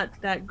 It's not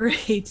that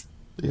great.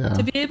 Yeah.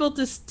 To be able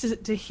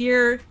to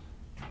hear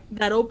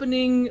that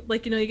opening,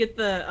 like you get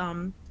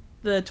the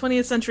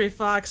 20th Century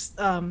Fox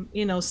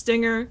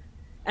stinger,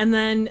 and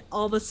then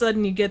all of a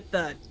sudden you get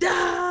the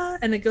da,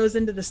 and it goes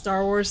into the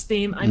Star Wars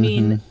theme. I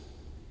mean,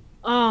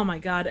 oh my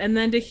god! And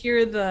then to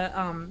hear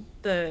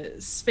the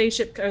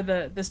spaceship or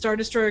the Star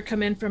Destroyer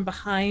come in from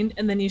behind,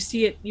 and then you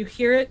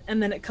hear it,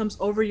 and then it comes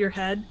over your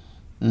head,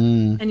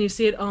 and you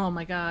see it. Oh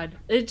my god!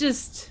 It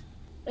just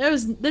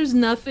there's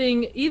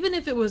nothing. Even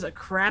if it was a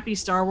crappy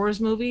Star Wars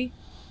movie,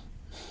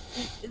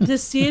 to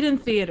see it in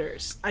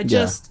theaters,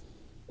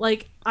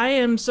 I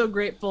am so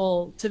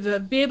grateful to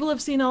be able to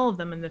have seen all of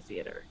them in the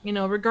theater,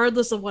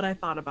 regardless of what I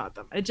thought about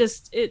them.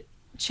 It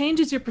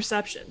changes your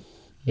perception.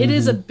 It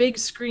is a big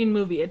screen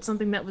movie. It's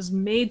something that was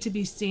made to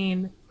be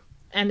seen,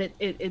 and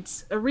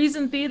it's a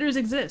reason theaters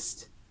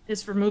exist,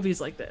 is for movies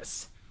like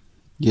this.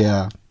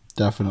 Yeah,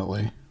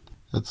 definitely.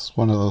 It's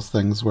one of those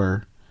things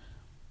where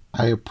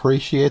I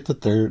appreciate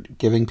that they're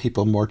giving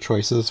people more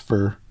choices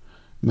for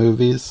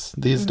movies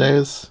these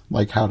days,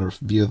 like how to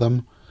view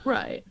them.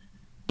 Right.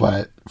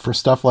 But for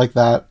stuff like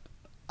that,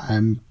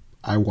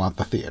 I want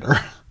the theater.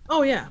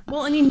 Oh yeah.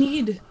 Well, and you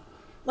need,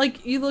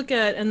 like, you look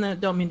at, and I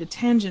don't mean to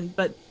tangent,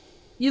 but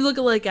you look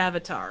at like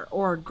Avatar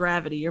or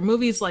Gravity or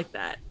movies like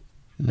that.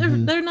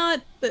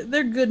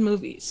 They're good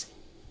movies,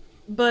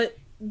 but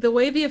the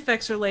way the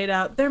effects are laid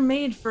out, they're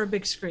made for a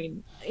big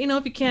screen. If you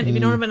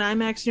don't have an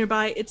IMAX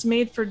nearby, it's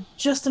made for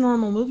just a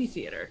normal movie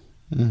theater.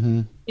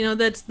 There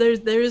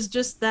is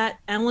just that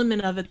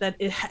element of it that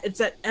it's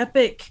that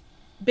epic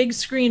big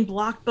screen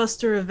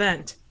blockbuster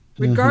event,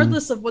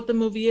 regardless of what the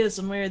movie is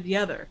one way or the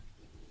other.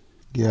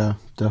 Yeah,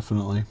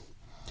 definitely.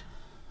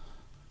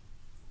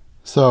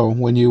 So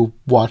when you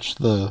watch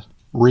the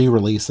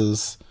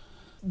re-releases,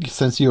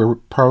 since you were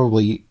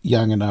probably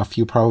young enough,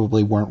 you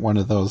probably weren't one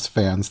of those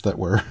fans that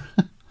were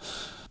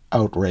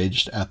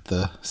outraged at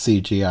the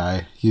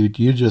CGI. You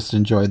just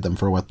enjoyed them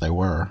for what they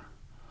were.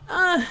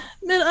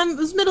 It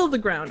was middle of the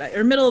ground,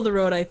 or middle of the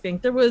road, I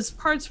think. There was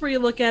parts where you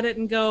look at it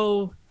and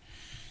go,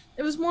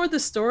 it was more the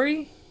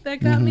story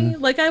that got me.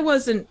 Like, I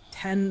wasn't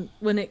 10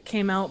 when it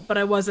came out, but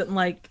I wasn't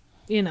like,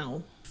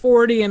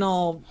 40 and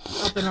all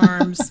up in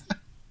arms.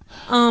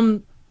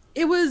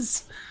 It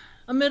was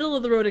a middle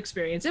of the road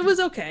experience. It was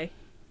okay.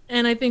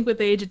 And I think with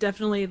age, it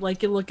definitely,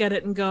 like, you look at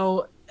it and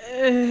go,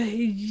 yeah,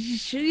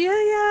 it's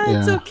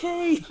Yeah.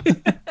 okay.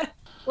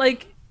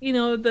 Like,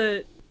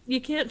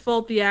 you can't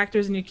fault the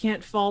actors, and you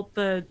can't fault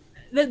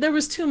there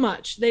was too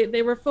much.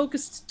 They were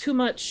focused too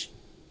much.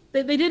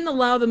 They didn't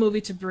allow the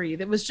movie to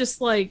breathe. It was just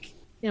like,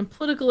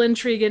 political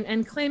intrigue,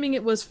 and claiming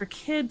it was for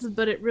kids,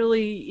 but it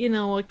really,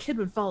 a kid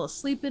would fall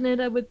asleep in it,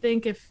 I would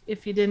think, if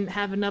you didn't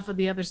have enough of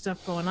the other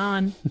stuff going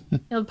on.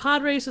 The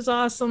pod race was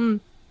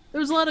awesome. There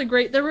were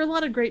a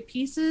lot of great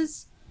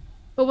pieces,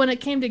 but when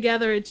it came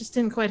together, it just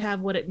didn't quite have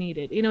what it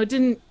needed.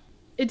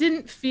 It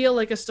didn't feel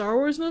like a Star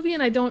Wars movie,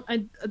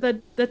 and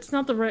that's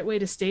not the right way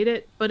to state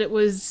it, but it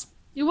was.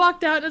 You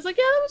walked out and it's like,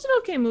 yeah, that was an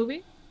okay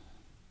movie,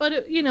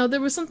 but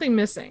there was something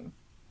missing.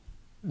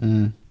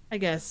 Mm, I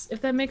guess,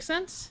 if that makes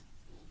sense.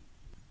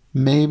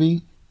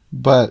 maybe,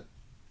 but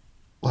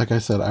like I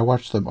said, I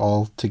watched them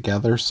all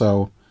together,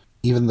 so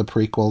even the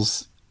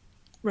prequels,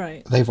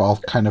 Right. they've all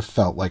kind of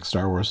felt like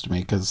Star Wars to me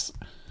because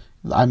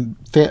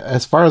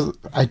as far as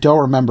I don't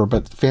remember,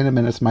 but Phantom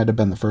Menace might have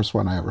been the first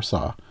one I ever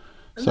saw.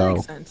 That makes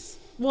So sense.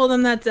 Well,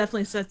 then that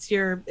definitely sets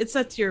your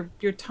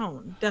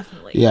tone,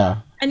 definitely.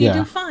 yeah, And you do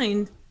yeah,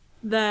 find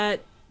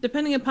that,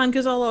 depending upon,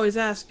 because I'll always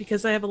ask,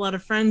 because I have a lot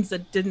of friends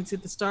that didn't see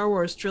the Star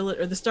Wars trilogy,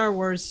 or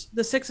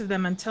the six of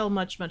them, until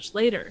much, much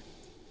later.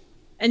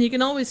 And you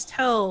can always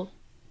tell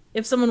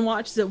if someone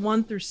watches it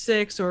 1 through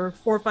 6, or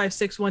 4, 5,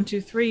 6, 1,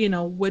 2, 3,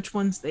 which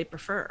ones they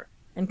prefer,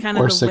 and kind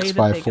of or the six way that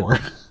five they go. four.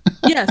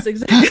 Yes,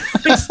 exactly.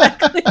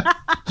 Exactly.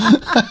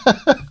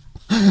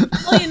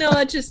 Well,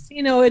 that's just,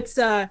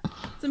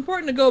 it's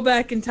important to go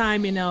back in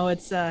time.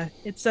 It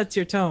sets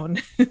your tone.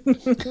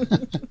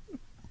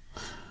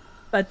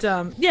 But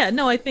yeah,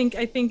 no, I think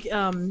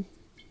the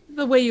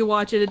way you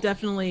watch it, it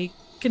definitely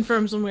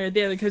confirms one way or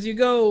the other, because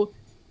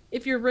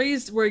if you're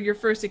raised where your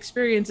first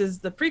experience is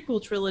the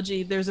prequel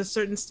trilogy, there's a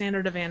certain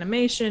standard of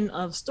animation,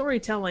 of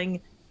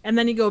storytelling, and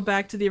then you go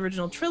back to the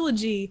original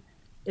trilogy,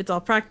 it's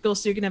all practical,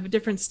 so you can have a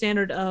different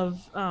standard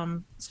of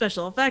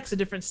special effects, a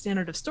different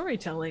standard of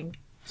storytelling,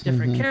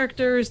 different Mm-hmm.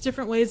 characters,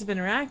 different ways of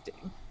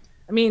interacting.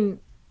 I mean,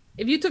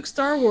 if you took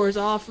Star Wars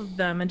off of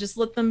them and just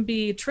let them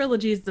be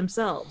trilogies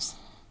themselves,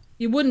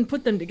 you wouldn't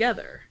put them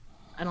together,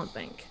 I don't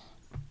think.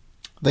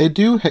 They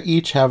do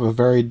each have a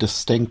very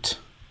distinct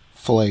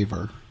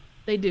flavor.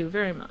 They do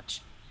very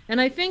much.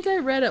 And I think I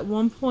read at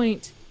one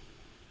point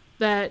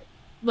that,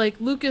 like,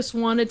 Lucas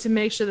wanted to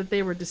make sure that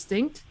they were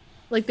distinct.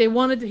 Like, he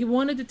wanted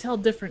to tell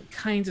different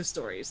kinds of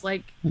stories.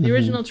 Like, the Mm-hmm.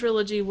 original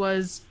trilogy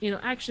was,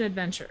 action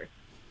adventure,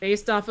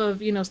 based off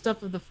of,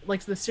 stuff of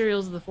the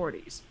serials of the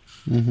 40s.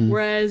 Mm-hmm.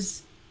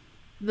 Whereas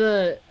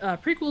the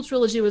prequel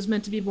trilogy was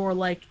meant to be more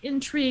like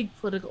intrigue,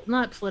 political,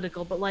 not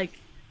political, but like,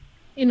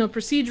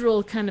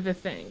 procedural kind of a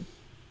thing.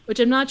 Which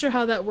I'm not sure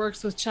how that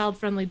works with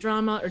child-friendly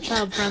drama, or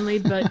child-friendly,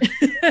 but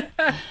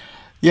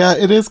Yeah,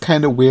 it is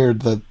kind of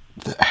weird that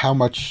how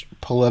much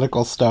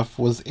political stuff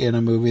was in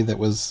a movie that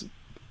was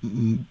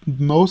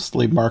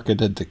mostly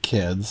marketed to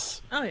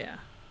kids. oh yeah.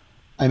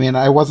 I mean,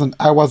 I wasn't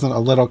a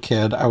little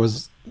kid. I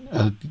was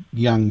a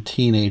young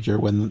teenager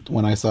when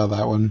I saw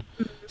that one.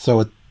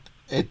 So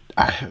it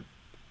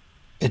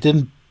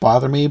didn't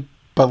bother me,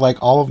 but like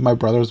all of my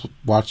brothers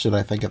watched it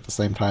I think at the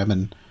same time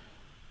and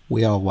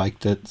we all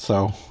liked it.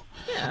 So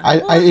Yeah. I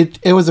Well,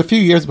 it was a few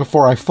years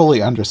before I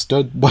fully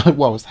understood what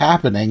was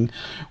happening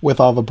with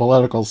all the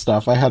political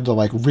stuff. I had to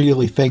like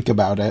really think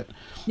about it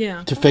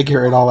yeah. to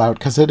figure it all out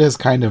because it is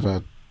kind of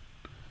a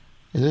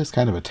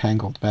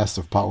tangled mess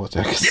of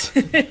politics.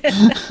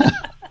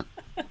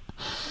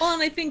 Well,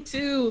 and I think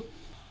too,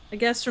 I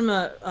guess from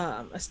not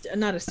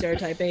a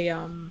stereotype,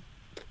 a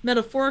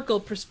metaphorical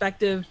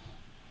perspective,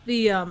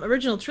 the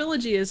original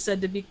trilogy is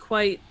said to be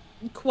quite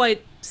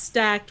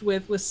stacked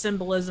with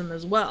symbolism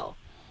as well.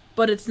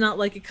 But it's not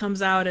like it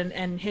comes out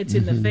and hits you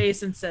in the Hmm.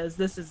 face and says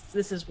this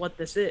is what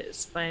this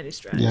is by any Yeah,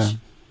 stretch.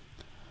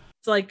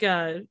 It's like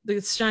the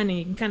Shining.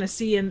 You can kind of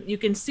see, and you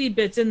can see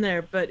bits in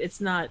there, but it's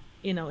not,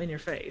 in your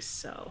face.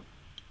 So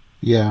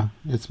yeah.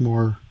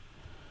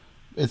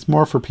 It's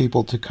more for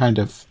people to kind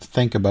of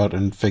think about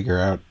and figure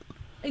out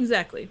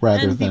exactly,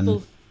 rather and than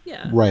people,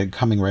 yeah, right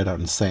coming right out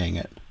and saying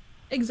it.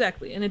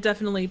 exactly, and it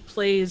definitely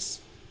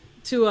plays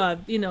to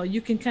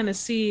you can kind of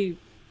see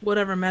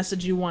whatever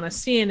message you want to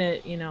see in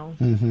it.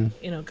 Hmm.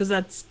 Because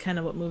that's kind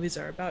of what movies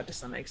are about to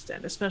some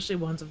extent, especially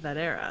ones of that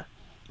era.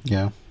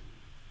 Yeah.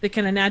 They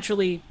kind of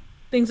naturally,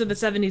 things of the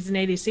 70s and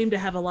 80s seem to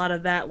have a lot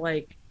of that,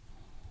 like,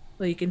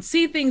 well, you can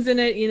see things in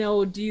it.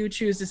 Do you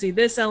choose to see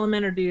this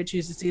element, or do you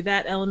choose to see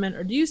that element,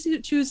 or do you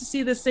choose to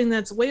see this thing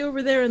that's way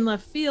over there in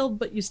left field,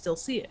 but you still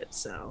see it?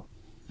 So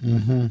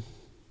Hmm.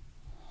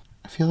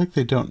 I feel like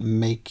they don't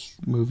make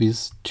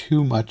movies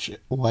too much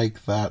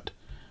like that.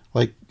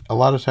 Like a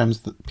lot of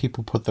times,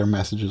 people put their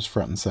messages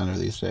front and center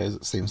these days.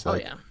 It seems oh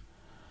like. yeah,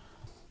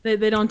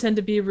 they don't tend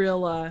to be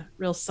real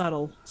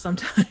subtle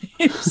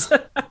sometimes.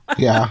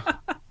 Yeah.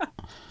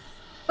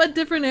 But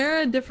different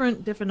era,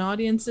 different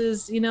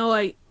audiences.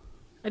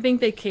 I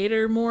think they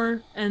cater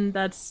more, and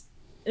that's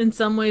in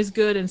some ways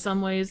good, in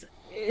some ways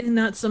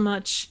not so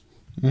much.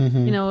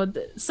 Hmm.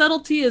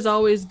 Subtlety is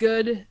always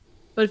good,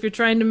 But if you're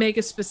trying to make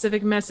a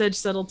specific message,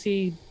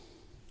 subtlety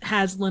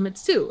has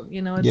limits too.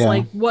 It's Yeah.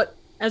 like, what,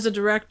 as a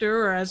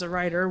director or as a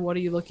writer, what are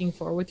you looking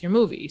for with your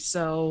movie?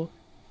 So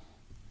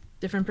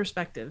different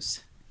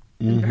perspectives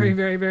and very,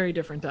 very, very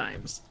different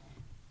times.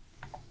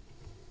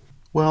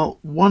 Well,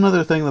 one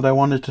other thing that I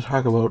wanted to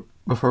talk about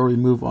before we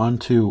move on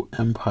to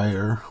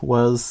Empire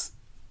was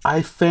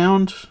I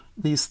found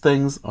these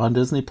things on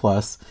Disney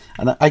Plus,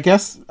 and I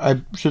guess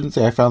I shouldn't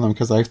say I found them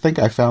because I think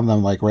I found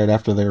them like right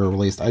after they were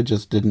released. I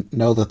just didn't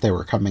know that they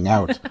were coming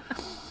out.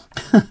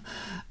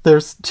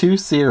 There's two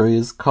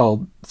series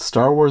called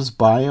Star Wars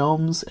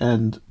Biomes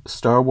and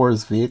Star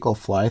Wars Vehicle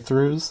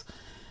Fly-Throughs,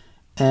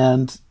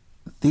 and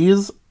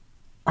these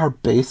are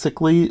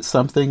basically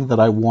something that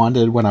I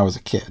wanted when I was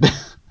a kid.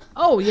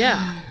 Oh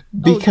yeah.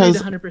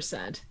 Because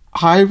 100%.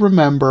 I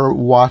remember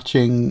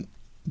watching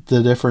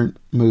the different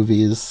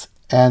movies,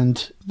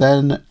 and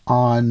then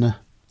on, I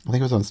think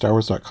it was on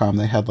StarWars.com,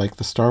 they had like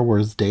the Star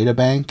Wars data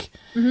bank.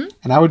 Mm-hmm.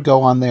 And I would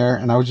go on there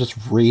and I would just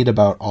read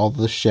about all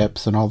the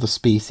ships and all the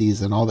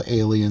species and all the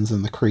aliens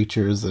and the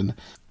creatures. And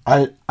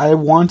I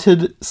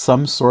wanted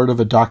some sort of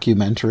a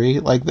documentary.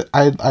 Like,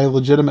 I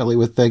legitimately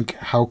would think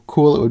how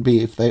cool it would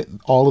be if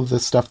all of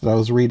this stuff that I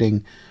was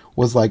reading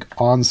was like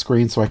on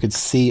screen so I could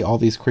see all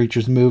these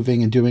creatures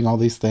moving and doing all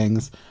these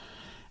things.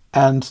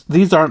 And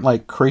these aren't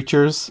like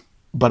creatures,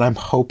 but I'm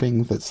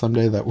hoping that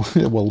someday that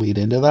will lead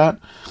into that.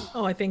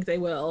 Oh, I think they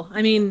will.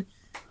 I mean,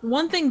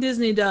 one thing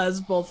Disney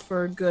does, both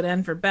for good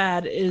and for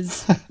bad,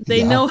 is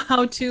they know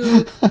how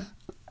to.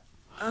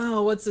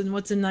 Oh, what's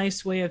a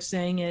nice way of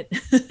saying it?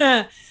 This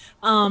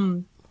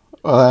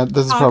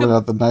is probably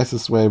not the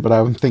nicest way, but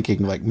I'm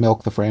thinking like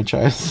milk the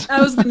franchise.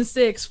 I was going to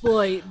say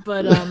exploit,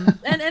 but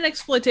and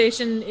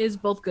exploitation is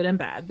both good and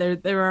bad.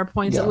 There are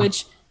points at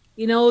which,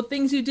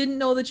 things you didn't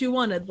know that you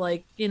wanted.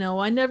 Like,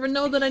 I never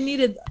know that I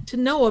needed to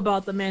know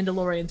about the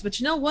Mandalorians, but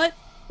you know what?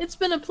 It's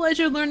been a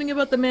pleasure learning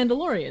about the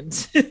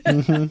Mandalorians.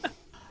 Mm-hmm.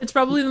 It's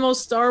probably the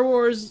most Star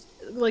Wars,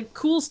 like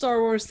cool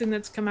Star Wars thing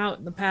that's come out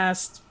in the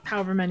past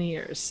however many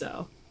years.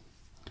 So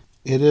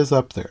it is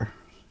up there.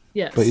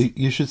 Yes, but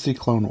you should see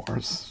Clone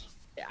Wars.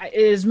 It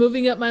is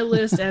moving up my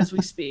list as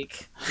we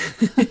speak.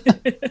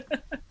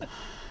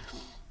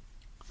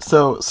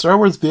 So, Star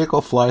Wars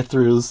Vehicle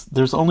Fly-Throughs,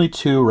 there's only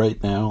two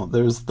right now.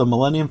 There's the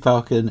Millennium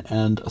Falcon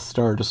and a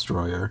Star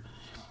Destroyer.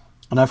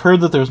 And I've heard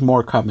that there's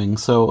more coming,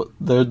 so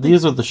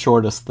these are the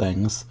shortest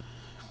things.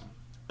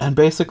 And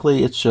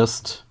basically, it's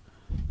just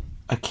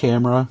a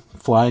camera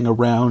flying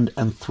around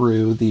and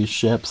through these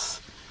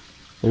ships.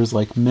 There's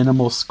like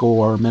minimal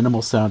score,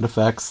 minimal sound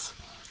effects.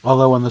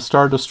 Although on the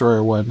Star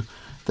Destroyer one,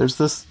 there's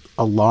this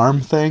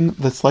alarm thing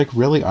that's like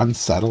really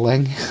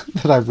unsettling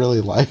that I really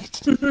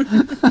liked.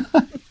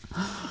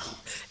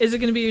 Is it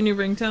going to be your new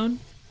ringtone?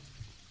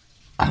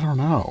 I don't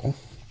know.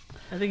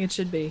 I think it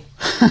should be.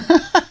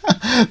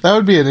 That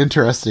would be an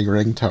interesting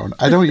ringtone.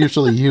 I don't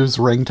usually use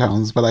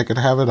ringtones, but I could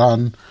have it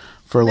on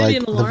for maybe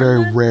like the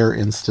very rare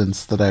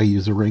instance that I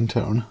use a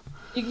ringtone.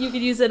 You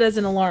could use it as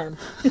an alarm.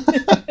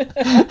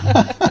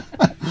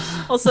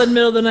 All of a sudden,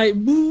 middle of the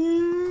night,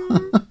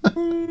 boom.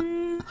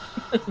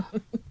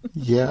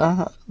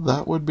 Yeah,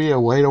 that would be a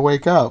way to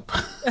wake up.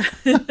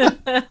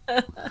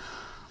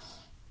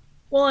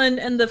 Well,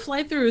 and the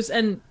fly-throughs,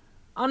 and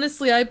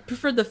honestly, I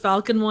prefer the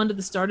Falcon one to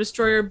the Star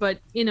Destroyer, but,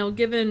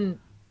 given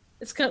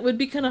would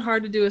be kind of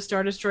hard to do a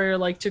Star Destroyer,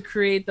 like to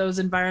create those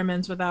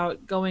environments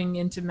without going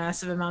into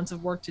massive amounts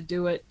of work to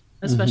do it,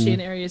 especially in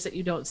areas that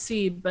you don't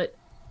see. But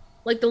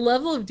like the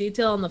level of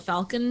detail on the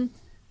Falcon,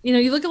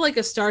 you look at like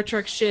a Star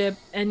Trek ship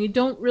and you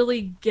don't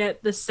really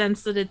get the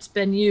sense that it's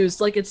been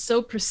used. Like, it's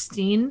so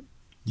pristine.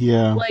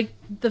 Yeah. Like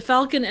the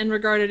Falcon, and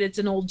regarded it's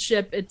an old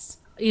ship, it's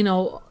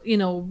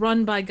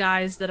run by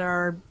guys that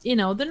are,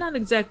 they're not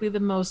exactly the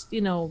most,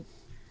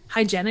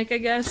 hygienic, I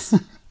guess.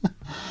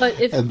 But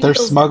and they're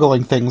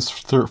smuggling things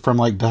from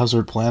like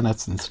desert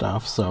planets and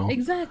stuff, so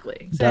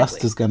exactly.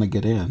 Dust is gonna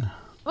get in.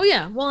 Oh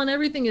yeah, well, and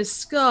everything is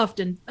scuffed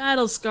and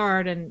battle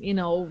scarred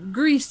and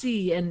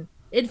greasy, and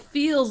it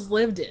feels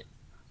lived in.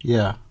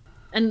 Yeah.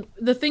 And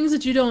the things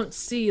that you don't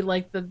see,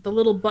 like the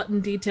little button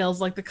details,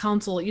 like the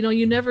console,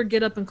 you never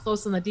get up and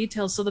close on the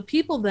details. So the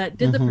people that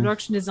did the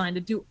production design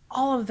to do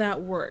all of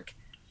that work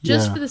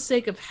just for the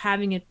sake of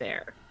having it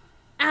there,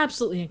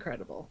 absolutely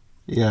incredible.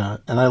 Yeah,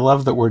 and I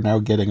love that we're now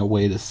getting a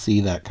way to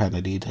see that kind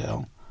of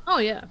detail. Oh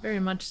yeah, very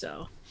much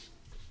so.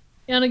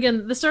 And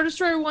again, the Star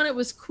Destroyer one, it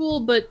was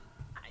cool, but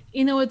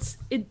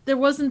there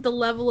wasn't the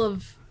level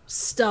of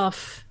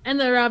stuff, and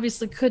there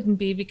obviously couldn't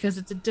be because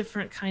it's a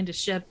different kind of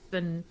ship.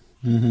 And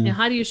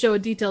how do you show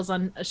details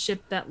on a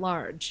ship that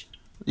large?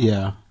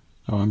 Yeah,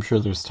 I'm sure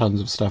there's tons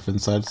of stuff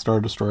inside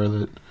Star Destroyer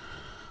that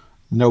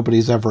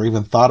nobody's ever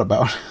even thought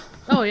about.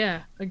 Oh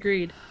yeah,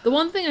 agreed. The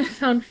one thing I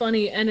found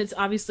funny, and it's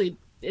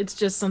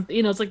just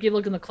something, it's like you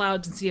look in the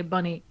clouds and see a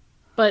bunny,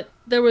 but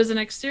there was an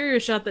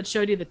exterior shot that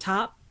showed you the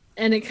top,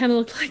 and it kind of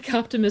looked like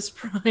Optimus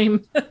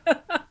Prime.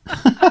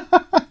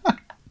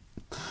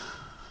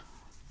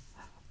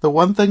 The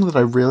one thing that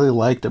I really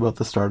liked about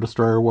the Star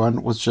Destroyer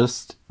one was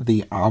just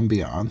the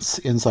ambiance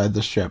inside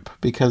the ship,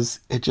 because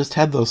it just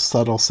had those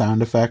subtle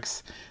sound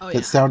effects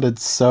that sounded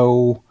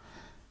so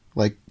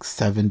like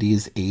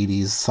 70s,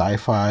 80s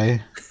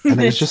sci-fi,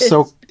 and it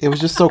was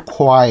just so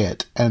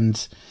quiet,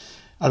 and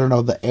I don't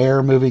know, the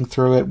air moving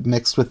through it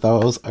mixed with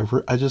those.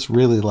 I just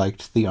really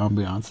liked the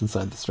ambiance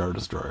inside the Star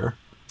Destroyer.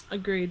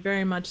 Agreed,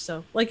 very much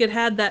so. Like, it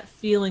had that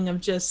feeling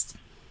of just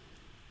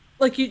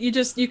like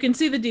you can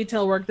see the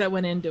detail work that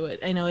went into it.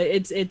 I know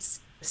it's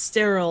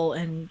sterile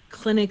and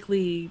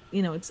clinically,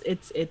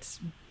 it's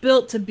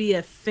built to be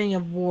a thing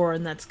of war,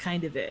 and that's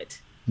kind of it.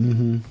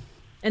 Mm-hmm.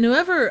 And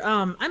whoever,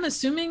 I'm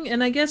assuming,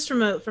 and I guess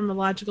from a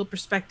logical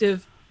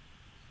perspective,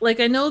 like,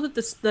 I know that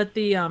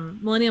the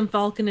Millennium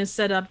Falcon is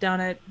set up down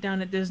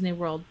at Disney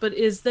World, but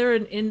is there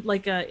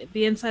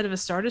the inside of a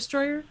Star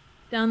Destroyer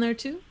down there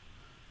too?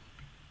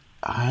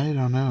 I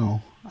don't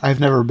know.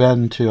 I've never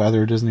been to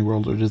either Disney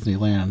World or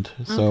Disneyland,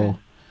 so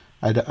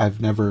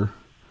I've never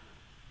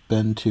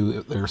been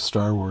to their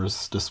Star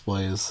Wars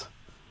displays.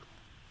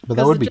 But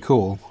that would be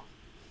cool.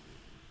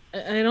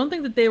 I don't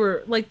think that they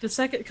were like the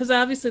second, because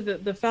obviously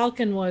the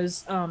Falcon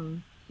was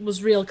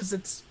real because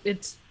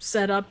it's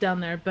set up down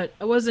there, but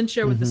I wasn't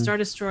sure with the Star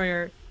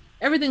Destroyer.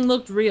 Everything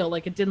looked real,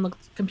 like it didn't look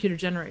computer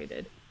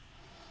generated.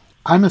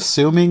 I'm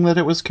assuming that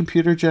it was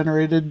computer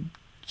generated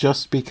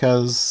just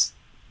because,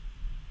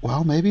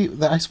 well, maybe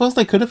I suppose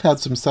they could have had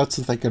some sets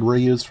that they could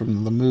reuse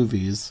from the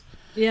movies.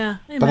 Yeah,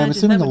 but I'm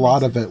assuming a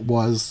lot of it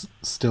was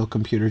still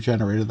computer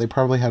generated. They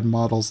probably had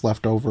models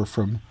left over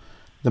from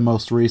the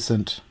most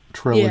recent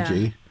trilogy.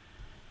 Yeah.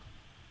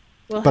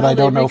 Well, but I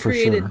don't know for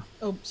sure.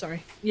 Oh,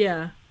 sorry.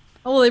 Yeah.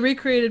 Oh, well, they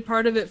recreated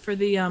part of it for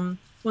the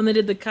when they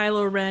did the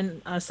Kylo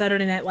Ren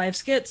Saturday Night Live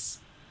skits.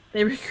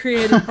 They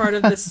recreated part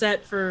of the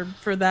set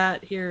for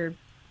that here,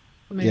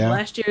 maybe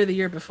last year or the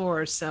year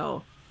before.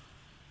 So,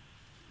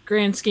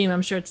 grand scheme,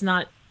 I'm sure it's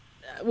not,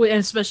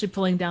 especially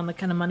pulling down the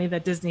kind of money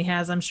that Disney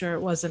has. I'm sure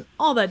it wasn't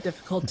all that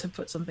difficult to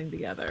put something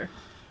together.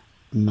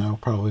 No,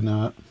 probably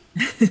not.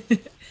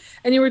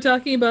 And you were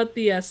talking about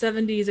the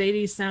 70s,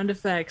 80s sound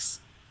effects.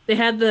 They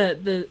had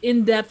the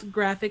in-depth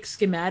graphic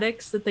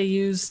schematics that they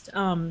used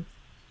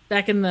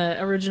back in the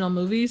original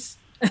movies.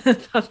 I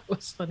thought it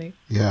was funny.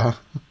 Yeah.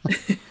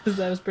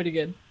 That was pretty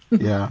good.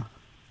 Yeah.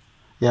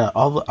 Yeah,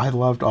 I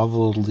loved all the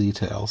little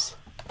details.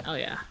 Oh,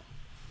 yeah.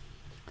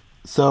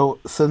 So,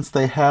 since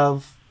they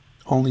have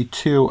only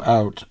 2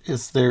 out,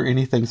 is there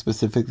anything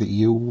specific that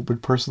you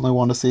would personally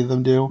want to see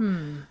them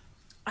do?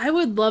 I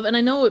would love, and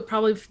I know it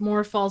probably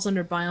more falls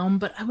under Biome,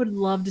 but I would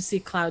love to see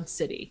Cloud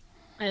City.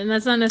 And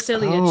that's not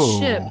necessarily a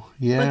ship,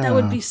 but that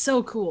would be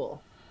so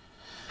cool.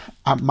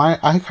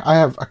 I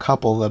have a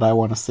couple that I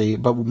want to see,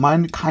 but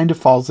mine kind of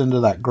falls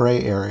into that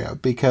gray area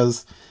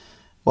because,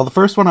 well, the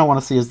first one I want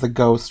to see is the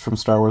Ghost from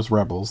Star Wars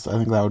Rebels. I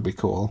think that would be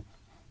cool.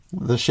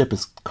 The ship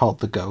is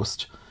called the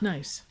Ghost.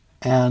 Nice.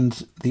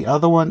 And the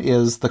other one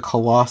is the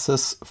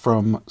Colossus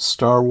from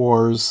Star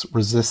Wars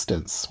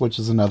Resistance, which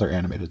is another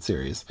animated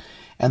series.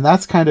 And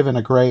that's kind of in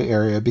a gray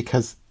area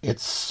because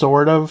it's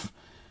sort of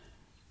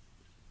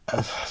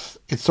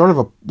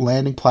a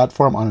landing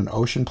platform on an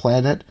ocean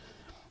planet.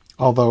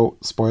 Although,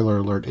 spoiler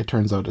alert, it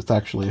turns out it's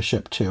actually a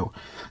ship too.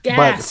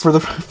 Gasp. But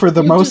for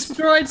the most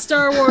destroyed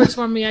Star Wars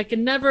for me. I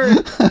can never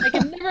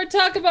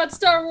talk about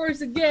Star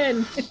Wars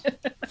again.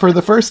 For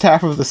the first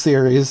half of the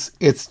series,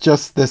 it's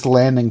just this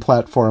landing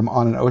platform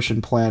on an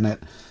ocean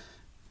planet,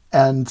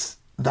 and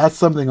that's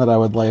something that I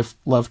would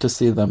love to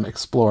see them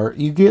explore.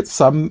 You get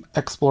some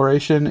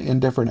exploration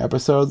in different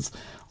episodes.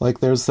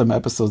 Like, there's some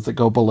episodes that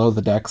go below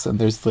the decks, and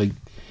there's like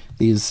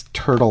these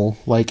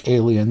turtle-like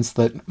aliens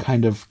that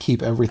kind of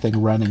keep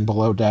everything running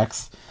below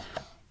decks.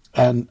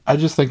 And I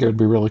just think it would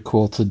be really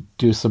cool to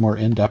do some more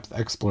in-depth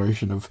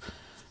exploration of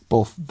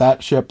both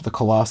that ship, the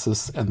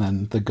Colossus, and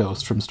then the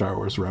Ghost from Star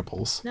Wars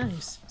Rebels.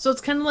 Nice. So it's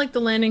kind of like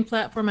the landing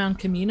platform on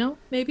Kamino,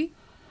 maybe?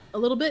 A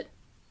little bit?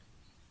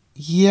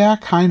 Yeah,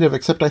 kind of,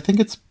 except I think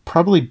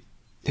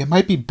it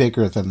might be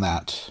bigger than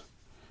that.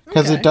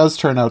 Because it does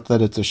turn out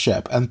that it's a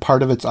ship, and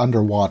part of it's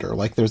underwater.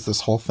 Like, there's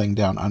this whole thing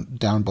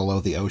down below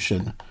the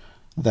ocean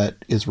that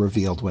is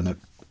revealed when it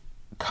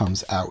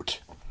comes out.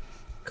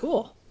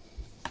 Cool.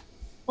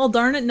 Well,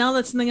 darn it, now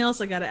that's something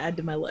else I got to add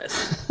to my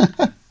list.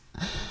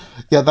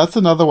 Yeah, that's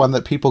another one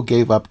that people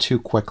gave up too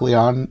quickly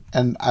on,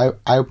 and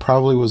I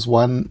probably was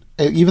one,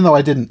 even though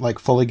I didn't like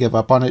fully give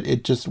up on it,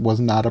 it just was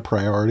not a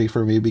priority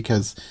for me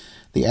because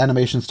the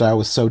animation style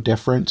was so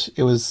different.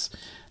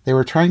 They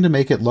were trying to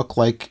make it look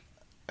like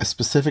a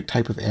specific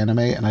type of anime,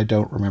 and I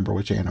don't remember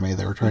which anime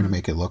they were trying to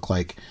make it look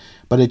like,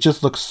 but it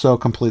just looked so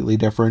completely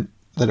different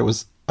that it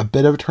was a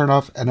bit of a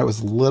turnoff, and it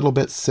was a little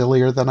bit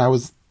sillier than I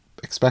was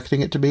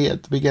expecting it to be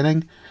at the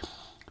beginning.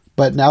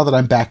 But now that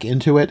I'm back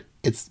into it,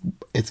 it's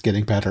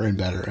getting better and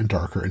better and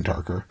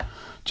darker,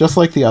 just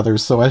like the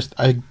others. So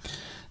I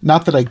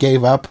not that I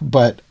gave up,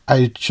 but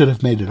I should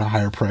have made it a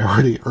higher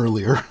priority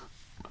earlier.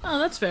 Oh,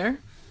 that's fair.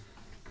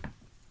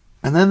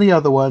 And then the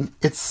other one,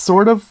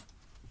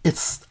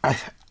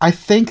 I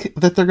think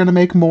that they're going to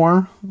make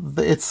more.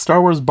 It's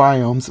Star Wars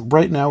Biomes.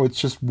 Right now, it's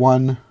just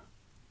one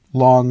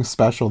long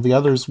special. The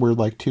others were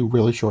like 2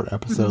 really short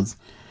episodes.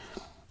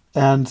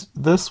 And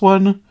this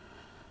one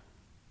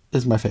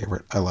is my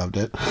favorite. I loved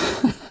it.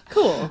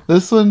 Cool.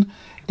 This one,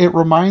 it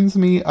reminds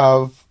me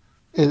of,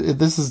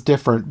 this is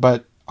different,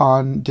 but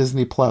on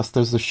Disney Plus,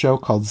 there's a show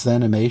called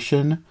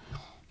Zenimation,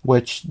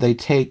 which they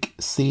take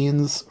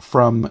scenes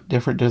from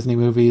different Disney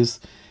movies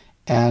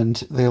and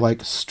they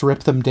like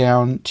strip them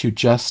down to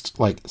just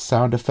like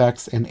sound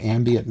effects and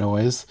ambient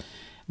noise.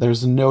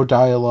 There's no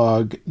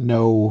dialogue,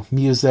 no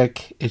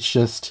music. It's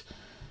just,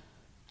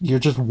 you're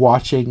just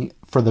watching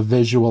for the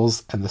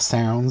visuals and the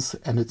sounds,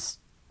 and it's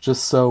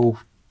just so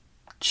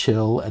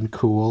chill and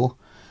cool.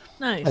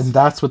 Nice. And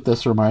that's what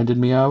this reminded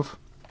me of.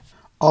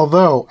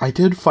 Although I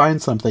did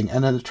find something,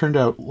 and then it turned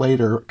out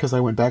later, because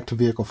I went back to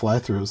vehicle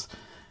fly-throughs,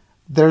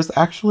 there's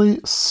actually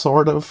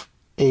sort of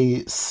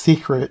a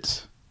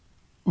secret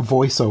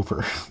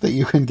voiceover that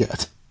you can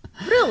get.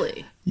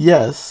 Really?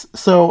 Yes.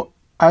 So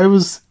I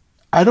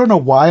don't know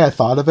why I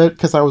thought of it,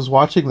 because I was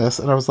watching this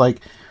and I was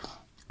like,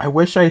 I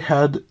wish I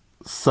had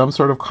some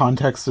sort of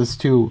context as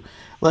to,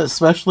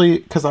 especially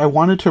because I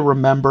wanted to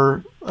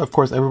remember, of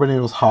course, everybody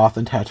knows Hoth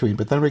and Tatooine,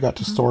 but then we got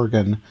to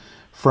Sorgan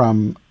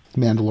from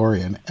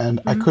Mandalorian,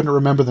 and I couldn't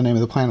remember the name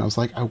of the planet. I was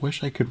like, I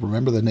wish I could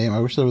remember the name. I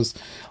wish there was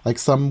like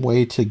some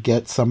way to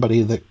get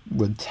somebody that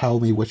would tell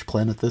me which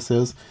planet this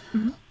is.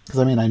 Because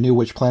I mean, I knew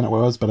which planet it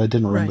was, but I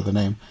didn't remember the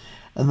name.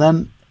 And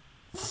then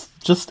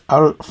just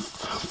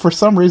for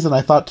some reason,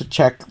 I thought to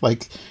check,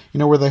 like, you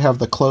know, where they have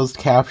the closed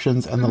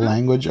captions and the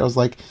language. I was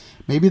like,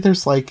 maybe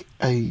there's like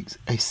a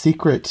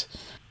secret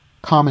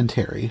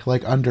commentary,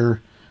 like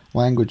under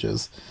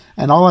languages.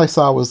 And all I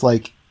saw was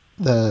like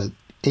the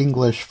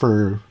English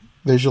for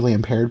visually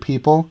impaired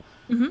people.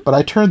 But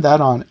I turned that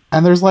on,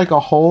 and there's like a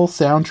whole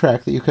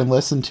soundtrack that you can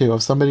listen to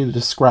of somebody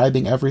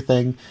describing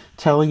everything,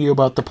 telling you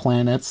about the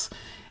planets.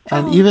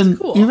 And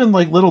even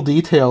like little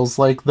details,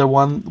 like the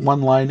one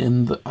line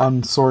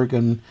on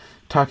Sorgan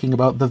talking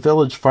about the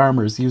village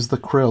farmers use the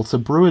krill to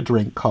brew a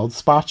drink called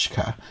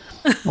spotchka,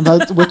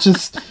 which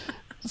is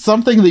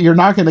something that you're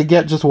not going to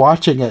get just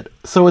watching it.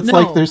 So it's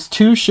like there's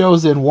 2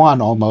 shows in one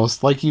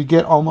almost. Like you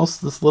get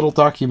almost this little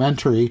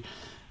documentary,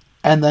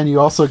 and then you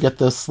also get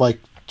this like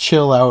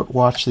chill out,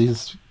 watch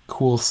these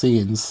cool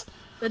scenes.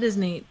 That is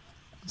neat.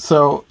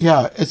 So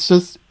yeah,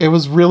 it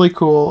was really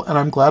cool, and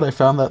I'm glad I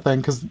found that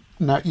thing, because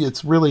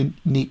it's really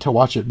neat to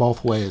watch it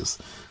both ways.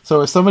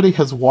 So if somebody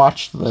has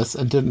watched this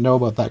and didn't know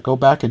about that, go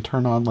back and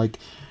turn on like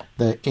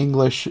the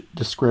English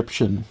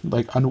description,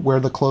 like on where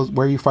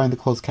you find the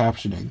closed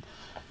captioning.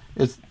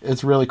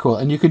 It's really cool,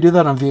 and you can do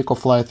that on vehicle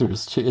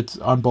fly-throughs. It's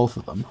on both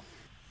of them.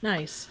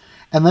 Nice.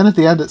 And then at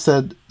the end it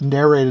said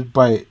narrated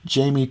by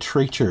Jamie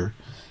Treacher,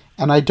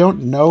 and I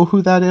don't know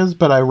who that is,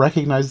 but I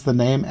recognize the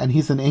name, and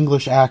he's an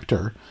English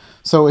actor.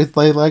 So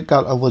they like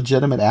got a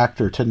legitimate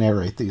actor to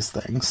narrate these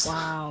things.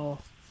 Wow.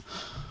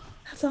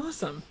 That's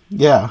awesome.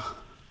 Yeah.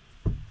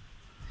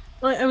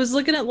 Well, I was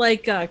looking at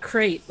like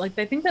Crate. Like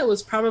I think that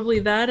was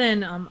probably that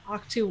and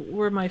Octu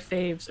were my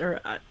faves.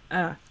 Or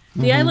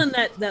the island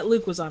that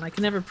Luke was on. I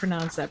can never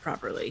pronounce that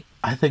properly.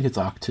 I think it's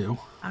Octu.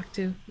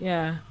 Octu,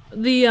 yeah.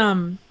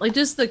 The like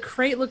just the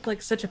Crate looked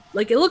like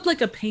it looked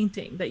like a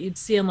painting that you'd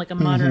see in like a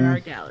modern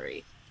art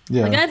gallery.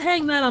 Yeah. Like I'd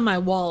hang that on my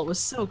wall. It was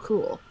so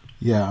cool.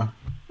 Yeah.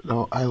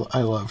 No,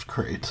 I loved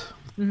Crate.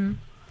 And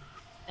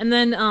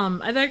then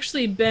I've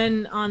actually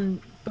been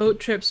on boat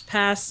trips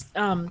past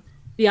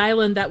the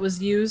island that was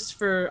used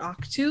for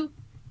Octu.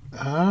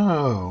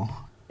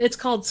 Oh. It's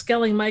called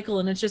Skelling Michael,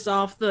 and it's just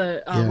off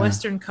the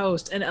western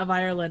coast of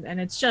Ireland, and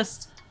it's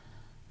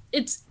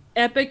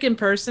epic in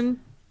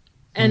person,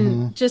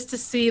 and just to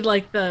see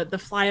like the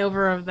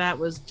flyover of that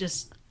was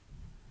just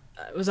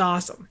it was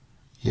awesome.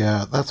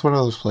 Yeah, that's one of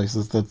those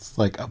places that's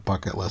like a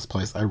bucket list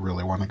place. I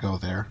really want to go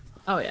there.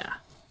 Oh yeah.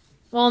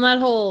 Well, and that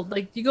whole,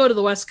 like, you go to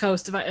the West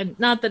Coast, and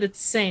not that it's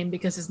the same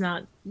because it's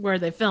not where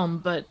they film,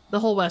 but the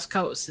whole West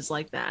Coast is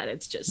like that.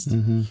 It's just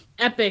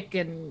epic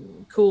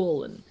and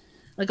cool, and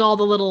like all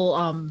the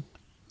little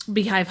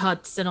beehive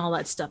huts and all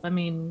that stuff. I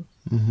mean,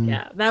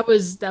 yeah, that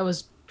was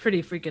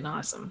pretty freaking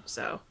awesome.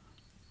 So,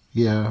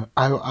 yeah,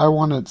 I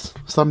want it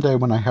someday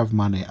when I have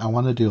money. I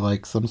want to do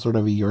like some sort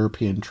of a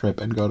European trip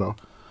and go to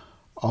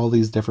all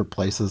these different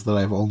places that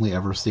I've only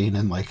ever seen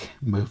in like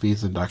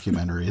movies and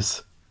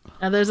documentaries.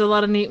 There's a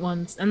lot of neat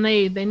ones, and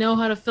they know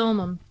how to film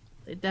them.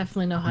 They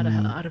definitely know how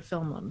to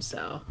film them.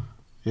 So,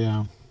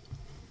 yeah,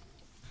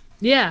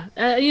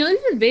 even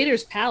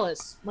Vader's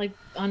palace, like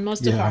on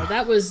Mustafar,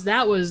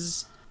 that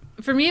was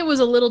for me. It was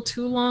a little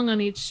too long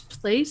on each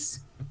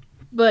place,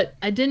 but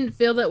I didn't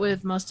feel that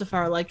with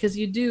Mustafar, like because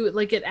you do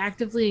like it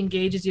actively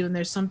engages you, and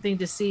there's something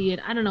to see,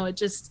 and I don't know, it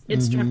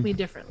struck me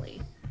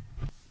differently.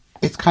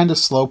 It's kind of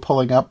slow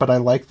pulling up, but I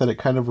like that it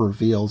kind of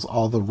reveals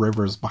all the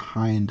rivers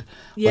behind,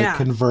 like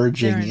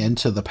converging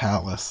into the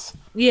palace.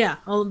 Yeah,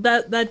 well,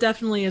 that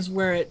definitely is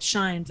where it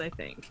shines, I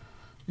think.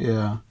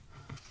 Yeah,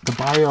 the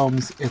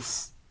biomes.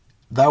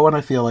 that one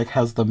I feel like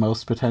has the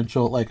most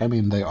potential. Like, I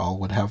mean, they all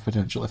would have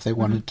potential if they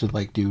wanted to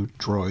like do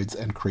droids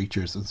and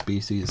creatures and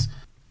species.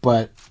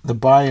 But the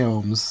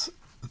biomes,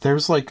 there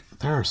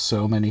are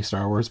so many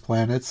Star Wars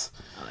planets,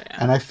 Oh yeah.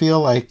 and I feel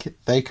like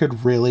they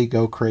could really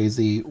go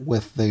crazy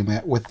with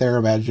their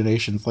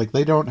imaginations. Like,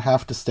 they don't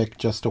have to stick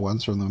just to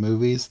ones from the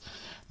movies.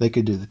 They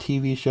could do the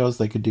TV shows.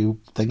 They could do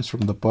things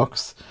from the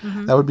books.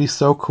 Mm-hmm. That would be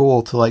so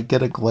cool to like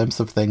get a glimpse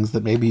of things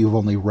that maybe you've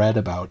only read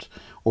about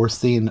or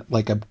seen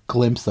like a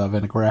glimpse of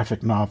in a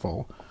graphic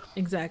novel.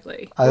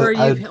 Exactly. Or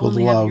I you would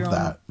only have love your own.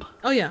 that.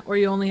 Oh yeah, or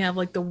you only have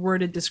like the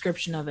worded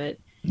description of it.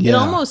 It Yeah.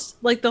 almost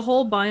like the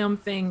whole biome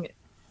thing.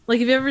 Like,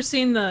 have you ever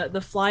seen the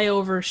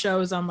flyover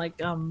shows on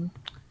like I'm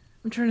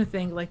trying to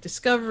think, like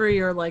Discovery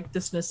or like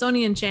the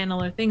Smithsonian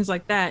Channel or things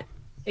like that?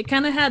 It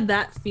kind of had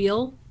that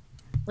feel.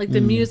 Like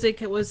the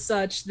music, it was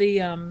such the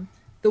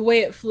way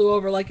it flew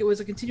over, like it was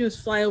a continuous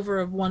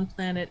flyover of one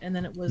planet, and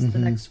then it was the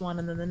next one,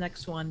 and then the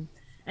next one,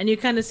 and you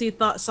kind of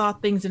saw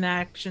things in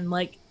action.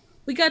 Like,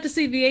 we got to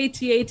see the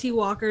AT-AT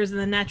walkers in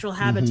the natural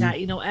habitat,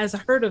 you know, as a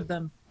herd of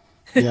them.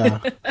 Yeah.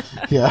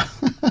 Yeah.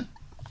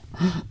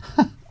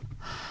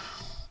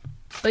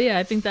 But yeah,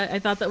 I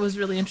thought that was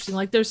really interesting.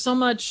 Like, there's so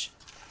much,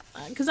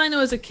 because I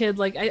know as a kid,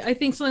 like I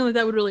think something like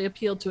that would really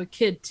appeal to a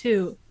kid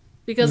too,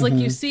 because like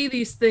you see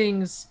these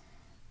things,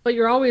 but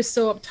you're always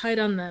so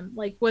uptight on them.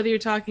 Like, whether you're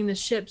talking the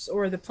ships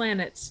or the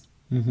planets,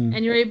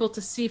 and you're able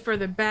to see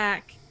further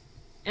back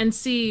and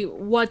see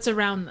what's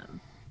around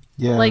them.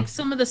 Yeah. Like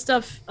some of the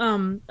stuff,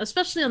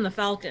 especially on the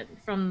Falcon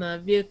from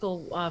the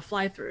vehicle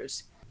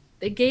fly-throughs,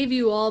 they gave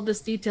you all this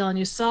detail, and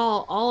you saw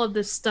all of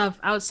this stuff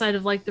outside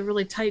of like the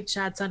really tight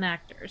shots on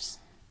actors.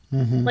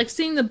 Like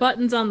seeing the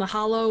buttons on the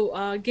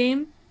Holo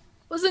game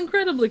was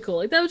incredibly cool.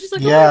 Like, that was just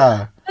like,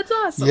 Yeah. oh, that's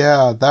awesome.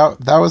 Yeah,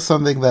 that was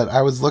something that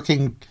I was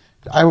looking.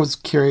 I was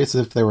curious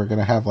if they were going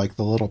to have like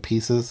the little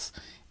pieces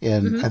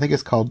in. I think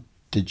it's called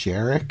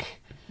Dejeric.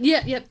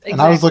 Yeah, yep, exactly.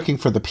 And I was looking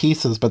for the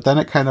pieces, but then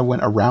it kind of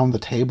went around the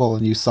table,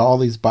 and you saw all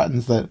these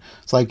buttons that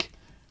it's like.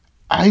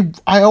 I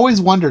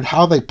always wondered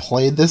how they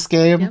played this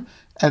game, Yep.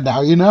 and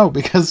now you know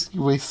because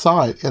we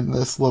saw it in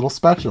this little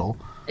special.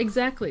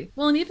 Exactly.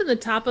 Well, and even the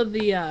top of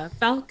the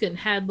Falcon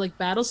had like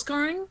battle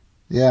scarring.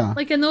 Yeah.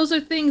 Like, and those are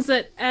things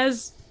that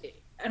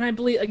and I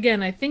believe,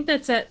 again, I think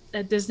that's at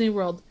Disney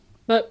World,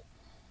 but,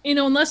 you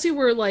know, unless you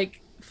were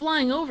like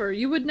flying over,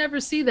 you would never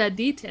see that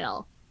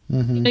detail.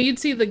 You know, you'd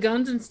see the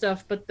guns and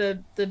stuff, but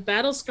the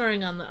battle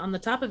scarring on the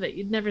top of it,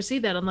 you'd never see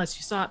that unless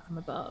you saw it from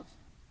above.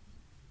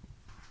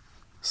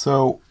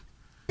 So,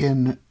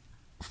 in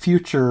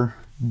future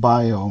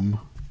biome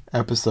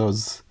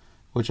episodes,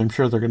 which I'm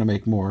sure they're going to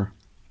make more,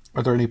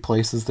 are there any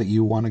places that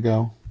you want to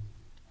go?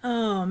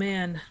 Oh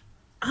man,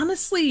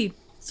 honestly,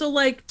 so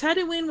like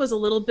Tatooine was a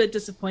little bit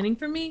disappointing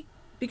for me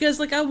because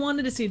like I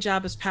wanted to see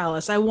Jabba's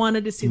palace, I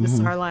wanted to see the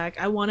Sarlacc,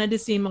 I wanted to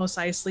see Mos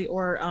Eisley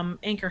or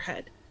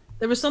Anchorhead.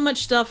 There was so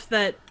much stuff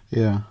that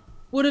Yeah.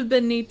 would have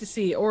been neat to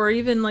see, or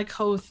even like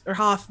Hoth,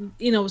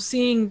 you know,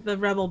 seeing the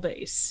Rebel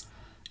base,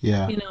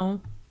 Yeah. you know.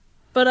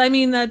 But I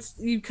mean, that's,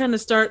 you kind of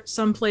start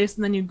someplace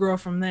and then you grow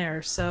from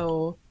there.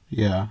 So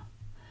Yeah.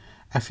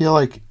 I feel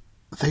like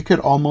they could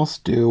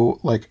almost do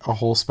like a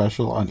whole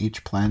special on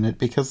each planet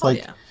because like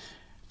yeah.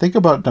 think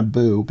about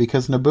Naboo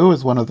because Naboo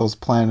is one of those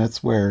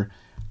planets where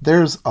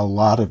there's a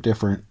lot of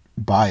different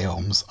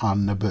biomes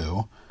on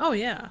Naboo. Oh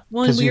yeah.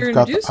 Well, Because we were you've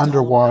got the introduced to all of them.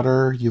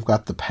 underwater, you've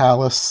got the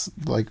palace,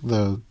 like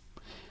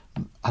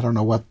I don't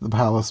know what the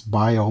palace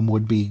biome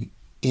would be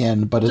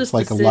in, but Just it's the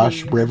like a city,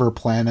 lush yeah. river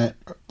planet,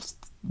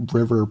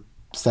 river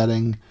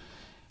setting,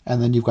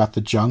 and then you've got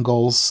the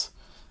jungles.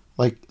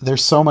 Like,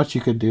 there's so much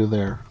you could do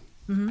there.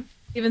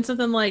 Even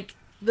something like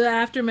the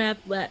aftermath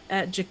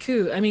at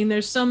Jakku. I mean,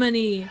 there's so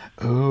many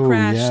Oh,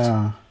 crashed,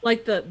 yeah.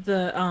 like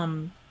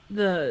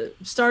the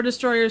Star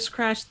Destroyers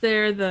crashed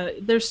there.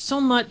 There's so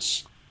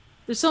much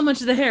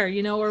there,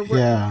 you know. Or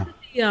Yeah.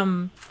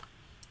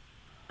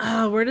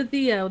 where did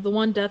the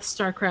one Death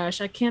Star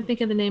crash? I can't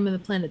think of the name of the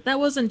planet. That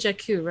wasn't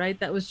Jakku, right?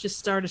 That was just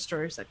Star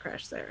Destroyers that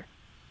crashed there,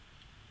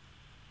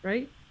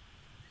 right?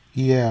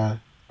 Yeah.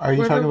 Are you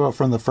Wherever- talking about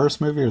from the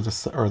first movie or the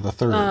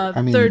third?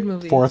 I mean, third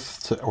movie. or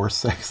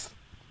sixth.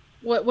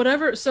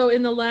 Whatever. So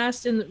in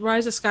Rise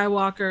of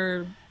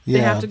Skywalker, they Yeah,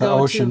 have to the go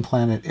ocean to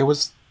planet. It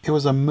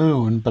was a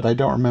moon, but I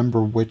don't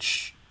remember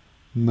which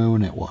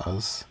moon it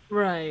was.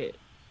 right.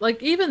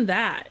 Like, even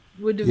that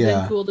would have Yeah.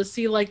 been cool to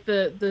see, like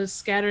the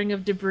scattering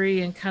of debris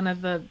and kind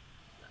of the,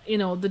 you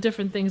know, the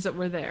different things that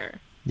were there.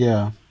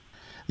 Yeah.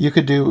 You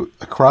could do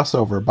a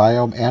crossover,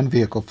 biome and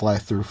vehicle fly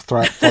through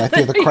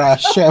the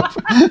crash ship.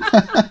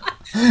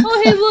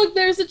 Oh, hey, look,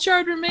 there's the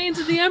charred remains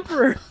of the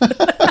Emperor.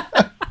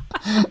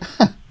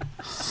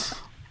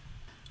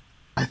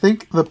 I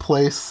think the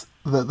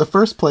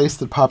first place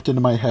that popped into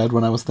my head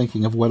when I was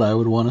thinking of what I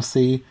would want to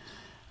see,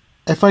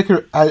 if I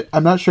could,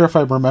 I'm not sure if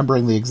I'm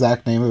remembering the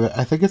exact name of it.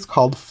 I think it's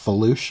called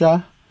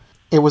Felucia.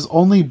 It was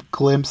only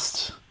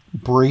glimpsed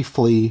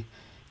briefly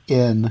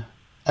in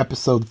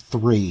episode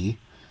 3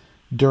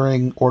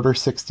 during Order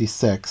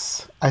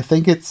 66. I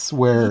think it's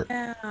where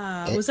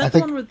Yeah. Was I that the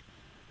think- one with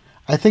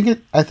I think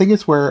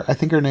it's where I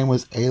think her name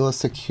was Ayla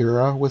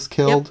Secura was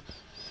killed.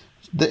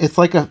 Yep. It's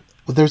like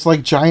there's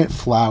like giant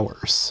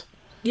flowers.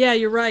 Yeah,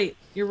 you're right.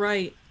 You're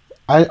right.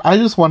 I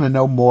just want to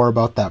know more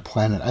about that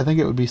planet. I think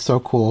it would be so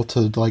cool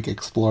to like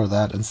explore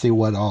that and see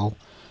what all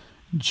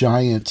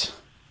giant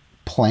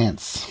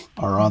plants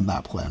are on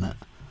that planet.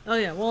 Oh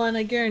yeah, well, and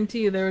I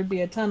guarantee you there would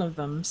be a ton of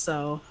them.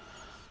 So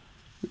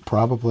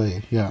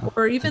probably, yeah.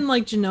 Or even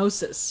like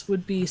Genosis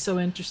would be so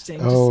interesting.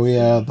 Oh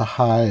yeah, the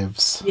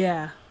hives.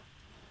 Yeah.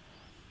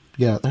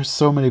 Yeah, there's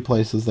so many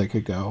places they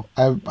could go.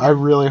 I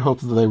really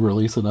hope that they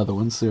release another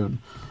one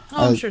soon.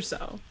 Oh, I'm sure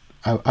so.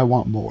 I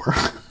want more.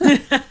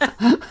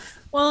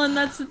 Well, and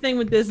that's the thing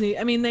with Disney.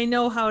 I mean, they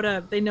know how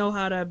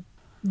to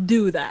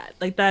do that.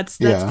 Like that's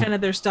kind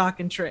of their stock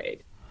and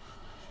trade.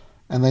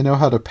 And they know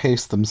how to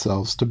pace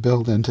themselves to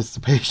build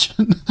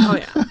anticipation. Oh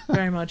yeah,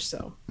 very much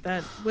so.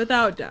 That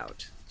without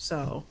doubt.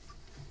 So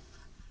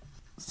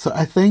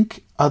I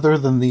think other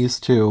than these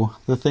two,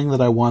 the thing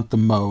that I want the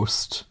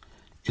most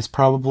is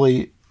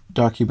probably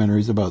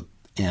documentaries about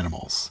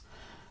animals.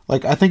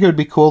 Like I think it would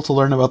be cool to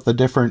learn about the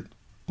different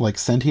like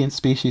sentient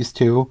species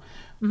too.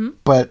 Mm-hmm.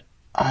 But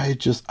I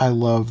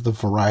love the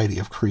variety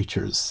of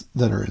creatures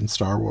that are in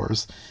Star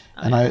Wars.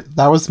 And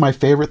that was my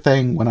favorite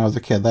thing when I was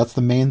a kid. That's the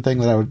main thing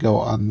that I would go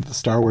on the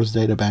Star Wars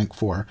data bank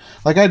for.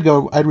 Like I'd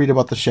read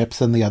about the ships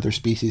and the other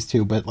species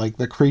too, but like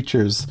the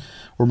creatures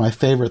were my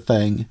favorite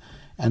thing.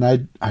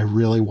 And I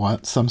really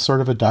want some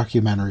sort of a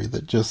documentary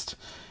that just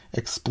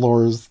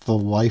explores the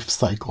life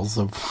cycles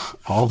of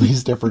all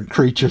these different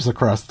creatures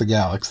across the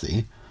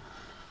galaxy.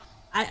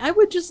 I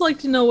would just like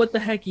to know what the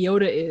heck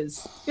Yoda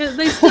is.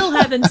 They still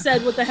haven't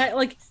said what the heck.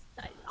 Like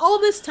all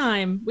this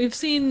time, we've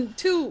seen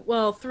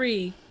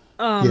three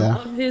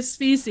of his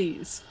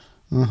species,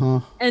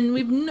 and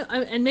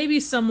and maybe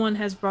someone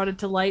has brought it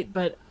to light,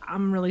 but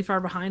I'm really far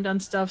behind on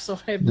stuff, so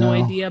I have no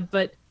idea.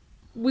 But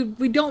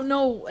we don't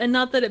know, and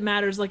not that it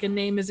matters. Like a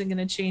name isn't going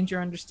to change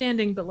your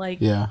understanding, but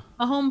like a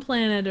home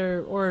planet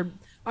or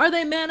are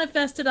they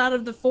manifested out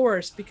of the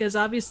Force? Because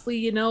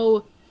obviously,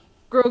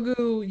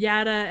 Grogu,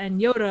 Yaddle, and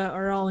Yoda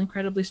are all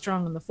incredibly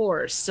strong in the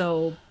Force.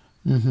 So,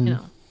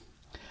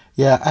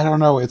 Yeah, I don't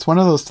know. It's one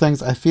of those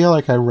things. I feel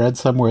like I read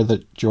somewhere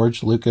that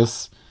George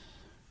Lucas,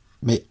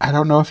 I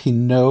don't know if he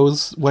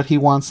knows what he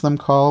wants them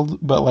called,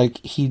 but like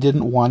he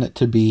didn't want it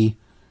to be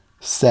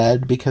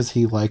said because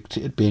he liked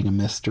it being a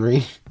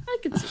mystery. I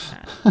could see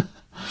that.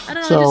 I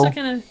don't know. I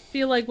kind of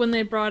feel like when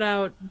they brought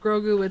out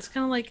Grogu, it's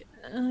kind of like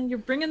you're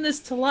bringing this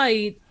to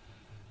light.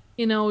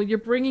 You're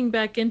bringing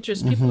back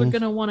interest. People are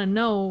going to want to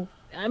know.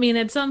 I mean,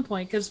 at some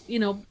point, because,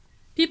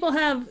 people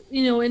have,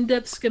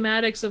 in-depth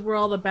schematics of where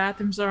all the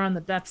bathrooms are on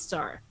the Death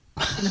Star.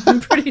 I'm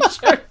pretty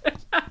sure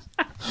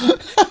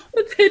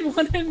that they'd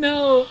want to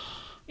know,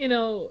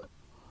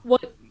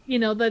 what,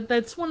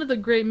 that's one of the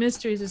great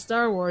mysteries of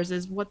Star Wars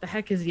is what the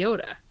heck is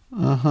Yoda?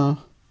 Uh-huh.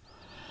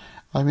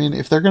 I mean,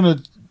 if they're going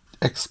to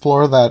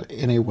explore that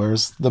anywhere,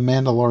 The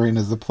Mandalorian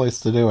is the place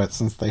to do it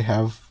since they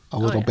have a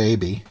little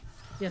baby.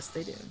 Yes,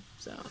 they do.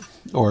 So.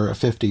 Or a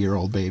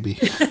 50-year-old baby.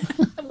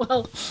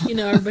 Well,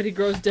 everybody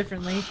grows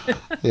differently.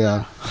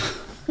 Yeah.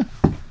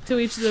 To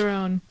each their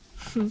own.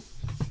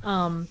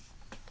 I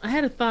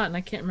had a thought and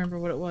I can't remember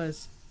what it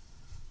was.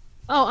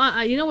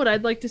 Oh, you know what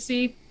I'd like to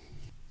see?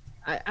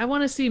 I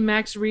want to see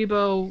Max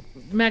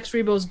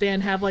Rebo's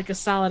band have like a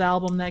solid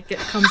album that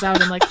comes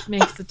out and like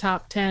makes the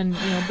top 10,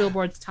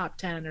 Billboard's top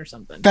 10 or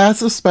something.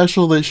 That's a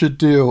special they should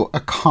do, a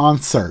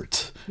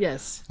concert.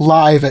 Yes.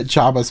 Live at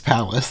Jabba's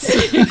palace.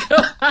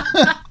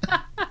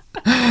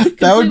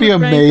 That would be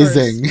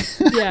amazing.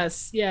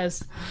 Yes.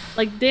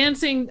 Like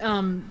dancing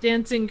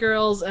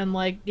girls and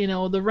like,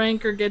 the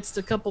Rancor gets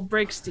a couple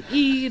breaks to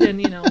eat and,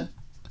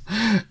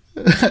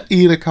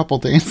 eat a couple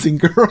dancing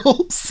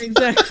girls.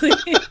 Exactly.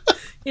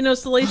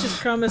 Salacious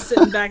Crumb is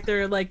sitting back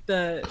there like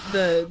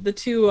the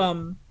two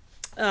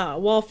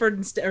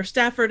Walford or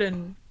Stafford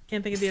and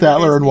can't think of the other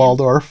Statler and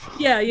Waldorf.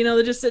 Yeah,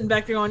 they're just sitting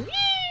back there going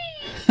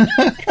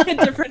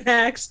different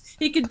acts.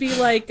 He could be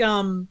like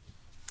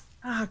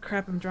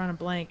crap, I'm drawing a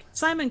blank.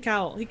 Simon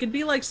Cowell. He could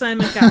be like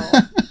Simon Cowell.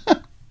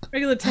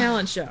 Regular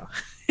talent show.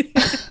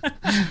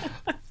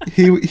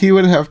 He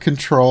would have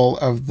control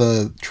of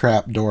the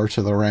trap door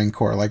to the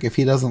Rancor. Like if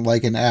he doesn't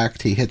like an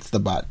act, he hits the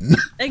button.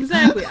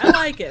 Exactly. I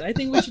like it. I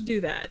think we should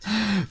do that.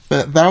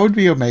 That would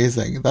be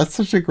amazing. That's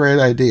such a great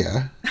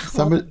idea.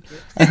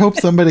 I hope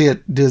somebody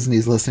at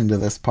Disney's listening to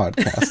this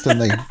podcast and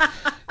they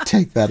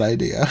take that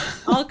idea.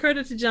 All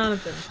credit to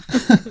Jonathan.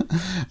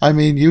 I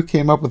mean, you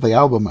came up with the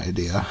album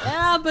idea.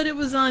 Yeah, but it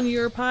was on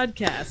your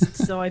podcast,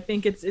 so I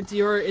think it's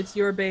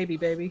your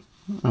baby.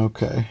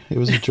 Okay, it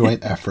was a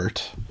joint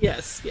effort.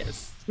 Yes.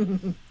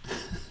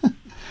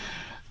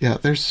 Yeah,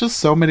 there's just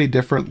so many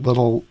different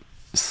little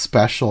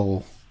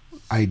special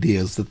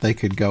ideas that they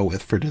could go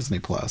with for Disney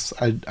Plus.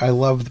 I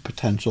love the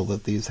potential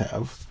that these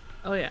have.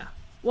 Oh yeah.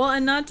 Well,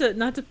 and not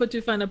to put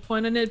too fine a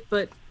point on it,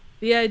 but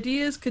the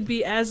ideas could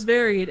be as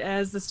varied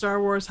as the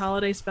Star Wars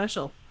Holiday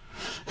Special.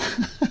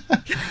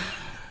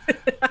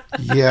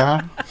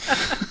 Yeah.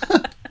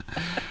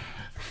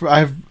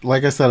 I've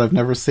like I said, I've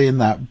never seen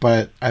that,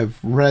 but I've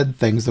read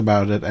things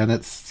about it, and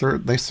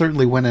they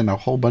certainly went in a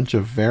whole bunch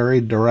of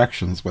varied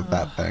directions with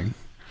that thing.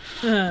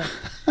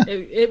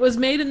 It was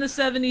made in the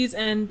 70s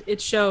and it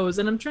shows.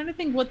 And I'm trying to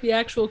think what the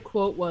actual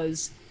quote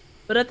was.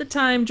 But at the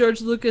time,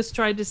 George Lucas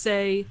tried to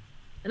say,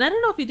 and I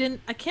don't know if he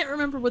didn't, I can't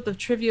remember what the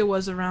trivia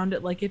was around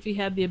it, like if he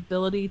had the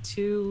ability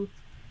to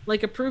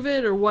like approve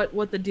it or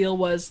what the deal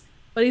was.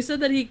 But he said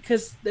that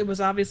because it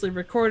was obviously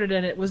recorded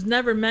and it was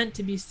never meant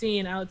to be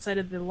seen outside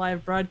of the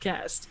live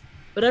broadcast.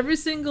 But every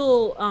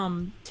single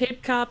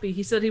tape copy,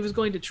 he said he was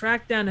going to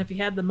track down if he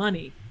had the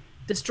money,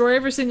 destroy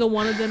every single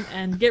one of them,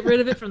 and get rid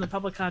of it from the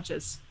public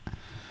conscious.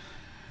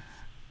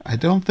 I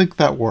don't think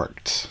that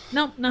worked.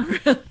 Nope, not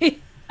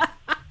really.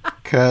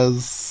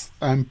 Because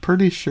I'm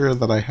pretty sure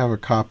that I have a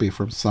copy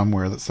from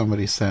somewhere that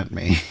somebody sent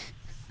me.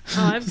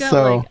 Oh, I've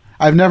got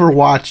I've never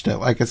watched it.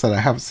 Like I said,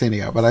 I haven't seen it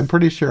yet, but I'm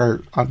pretty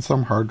sure on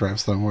some hard drive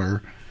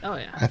somewhere. Oh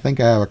yeah. I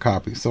think I have a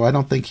copy, so I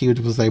don't think he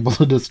was able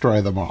to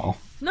destroy them all.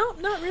 No,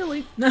 not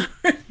really. Not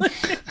really.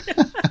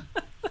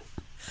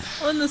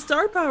 Well, and the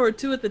star power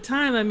too at the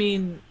time. I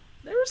mean,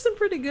 there were some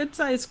pretty good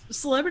sized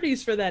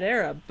celebrities for that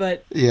era,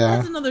 but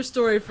that's another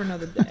story for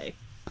another day.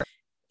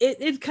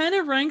 It kind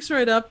of ranks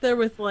right up there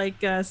with like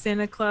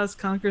Santa Claus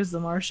Conquers the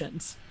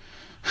Martians.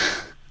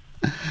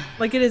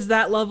 Like it is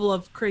that level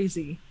of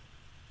crazy.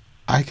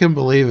 I can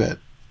believe it.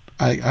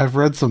 I've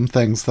read some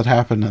things that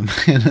happened in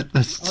it.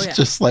 It's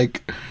just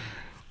like,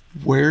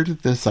 where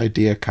did this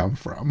idea come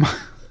from?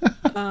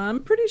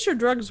 I'm pretty sure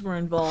drugs were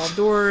involved,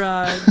 or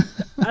I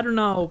don't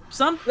know.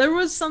 There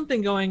was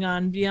something going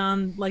on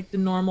beyond like the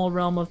normal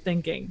realm of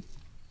thinking.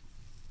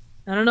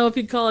 I don't know if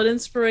you'd call it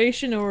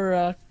inspiration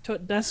or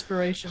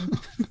desperation.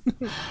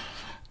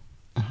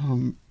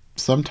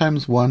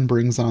 Sometimes one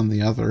brings on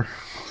the other.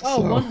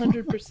 Oh, so.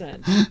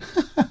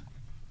 100%.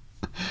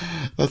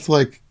 That's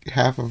like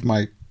half of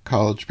my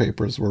college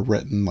papers were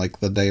written like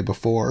the day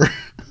before.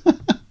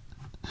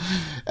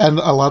 And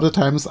a lot of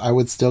times I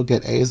would still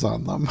get A's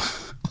on them.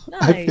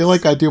 Nice. I feel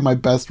like I do my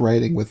best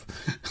writing with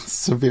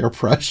severe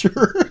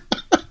pressure.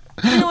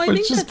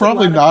 Which is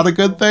probably not a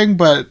good thing,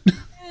 but...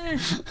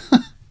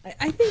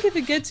 I think if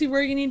it gets you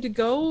where you need to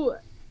go,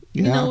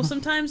 you know,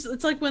 sometimes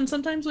it's like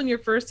sometimes when your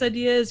first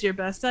idea is your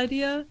best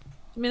idea.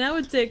 I mean, I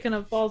would say it kind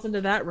of falls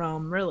into that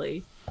realm,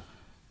 really.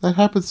 That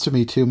happens to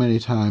me too many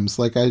times.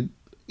 Like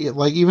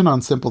even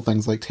on simple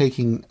things like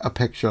taking a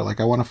picture, like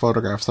I want to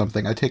photograph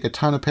something, I take a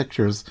ton of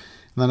pictures,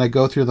 and then I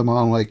go through them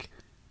all, and like,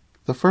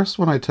 the first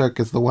one I took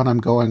is the one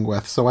I'm going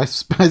with, so I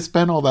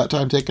spent all that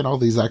time taking all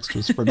these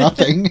extras for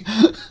nothing.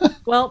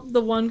 Well, the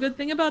one good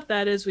thing about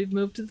that is we've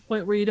moved to the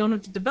point where you don't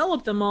have to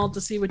develop them all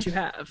to see what you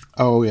have.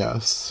 Oh,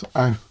 yes.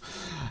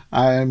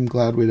 I'm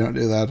glad we don't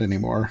do that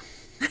anymore.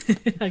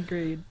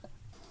 Agreed.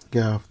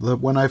 Yeah,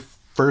 when I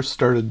first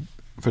started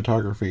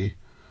photography,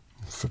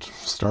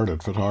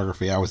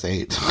 I was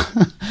 8.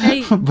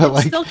 Hey,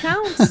 but it still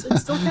counts. It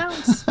still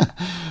counts.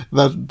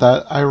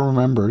 That I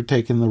remember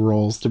taking the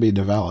rolls to be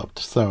developed.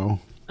 So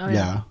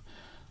yeah.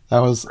 I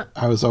was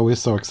always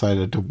so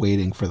excited to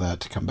waiting for that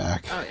to come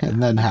back. Oh, yeah.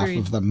 And then half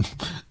of them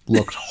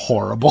looked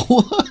horrible.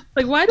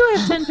 Like, why do I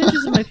have 10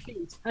 pictures of my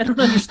feet? I don't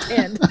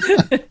understand.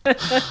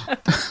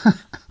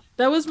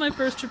 That was my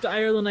first trip to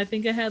Ireland. I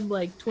think I had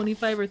like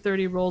 25 or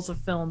 30 rolls of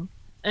film.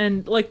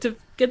 And like to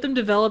get them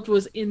developed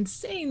was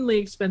insanely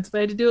expensive. I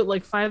had to do it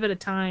like 5 at a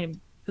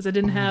time because I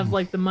didn't have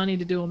like the money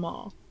to do them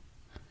all.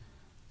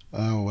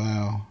 Oh,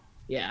 wow.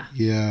 Yeah.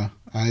 Yeah.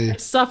 I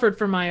suffered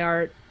for my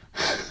art.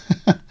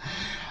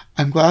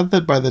 I'm glad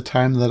that by the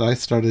time that I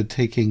started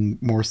taking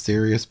more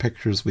serious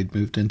pictures, we'd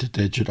moved into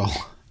digital.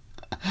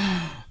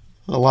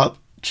 A lot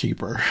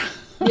cheaper.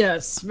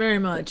 Yes, very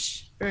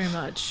much. Very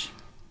much.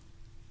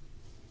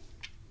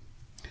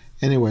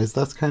 Anyways,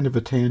 that's kind of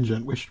a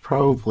tangent. We should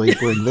probably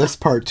bring this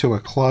part to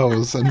a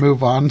close and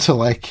move on to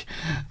like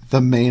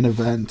the main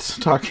event,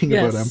 talking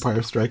about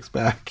Empire Strikes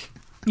Back.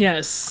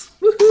 Yes.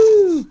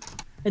 Woohoo!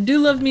 I do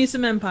love me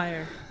some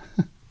Empire.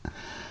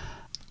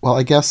 Well,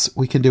 I guess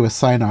we can do a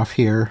sign off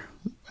here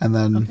and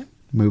then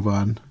move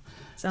on.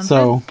 Sounds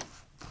good.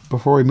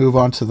 Before we move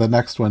on to the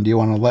next one, do you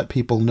want to let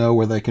people know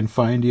where they can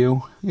find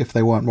you if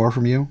they want more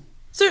from you?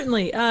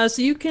 Certainly.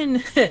 So you can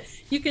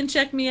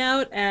check me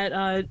out at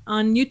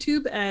on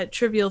YouTube at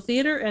Trivial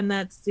Theater, and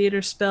that's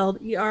theater spelled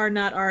ER,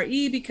 not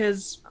RE,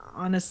 because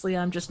honestly,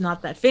 I'm just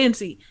not that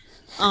fancy.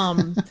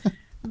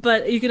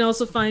 But you can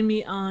also find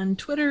me on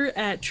Twitter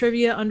at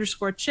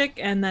trivia_chick,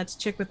 and that's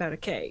chick without a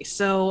K.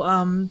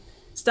 So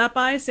stop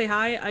by, say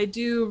hi. I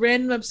do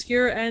random,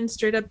 obscure, and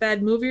straight up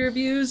bad movie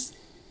reviews.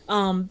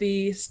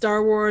 The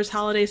Star Wars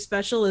holiday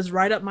special is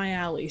right up my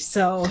alley.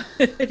 So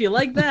if you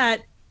like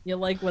that, you'll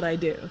like what I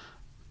do.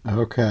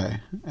 Okay,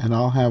 and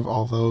I'll have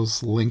all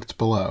those linked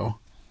below.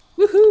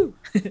 Woohoo!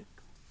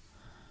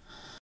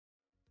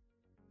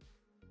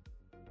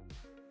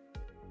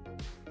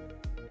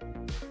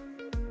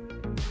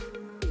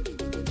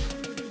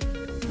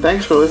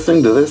 Thanks for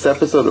listening to this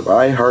episode of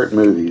I Heart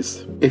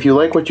Movies. If you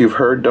like what you've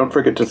heard, don't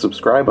forget to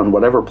subscribe on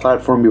whatever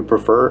platform you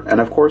prefer, and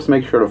of course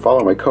make sure to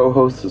follow my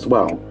co-hosts as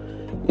well.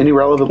 Any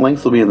relevant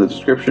links will be in the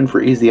description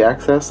for easy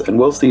access, and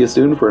we'll see you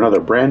soon for another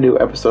brand new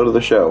episode of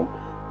the show.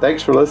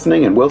 Thanks for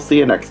listening, and we'll see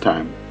you next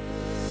time.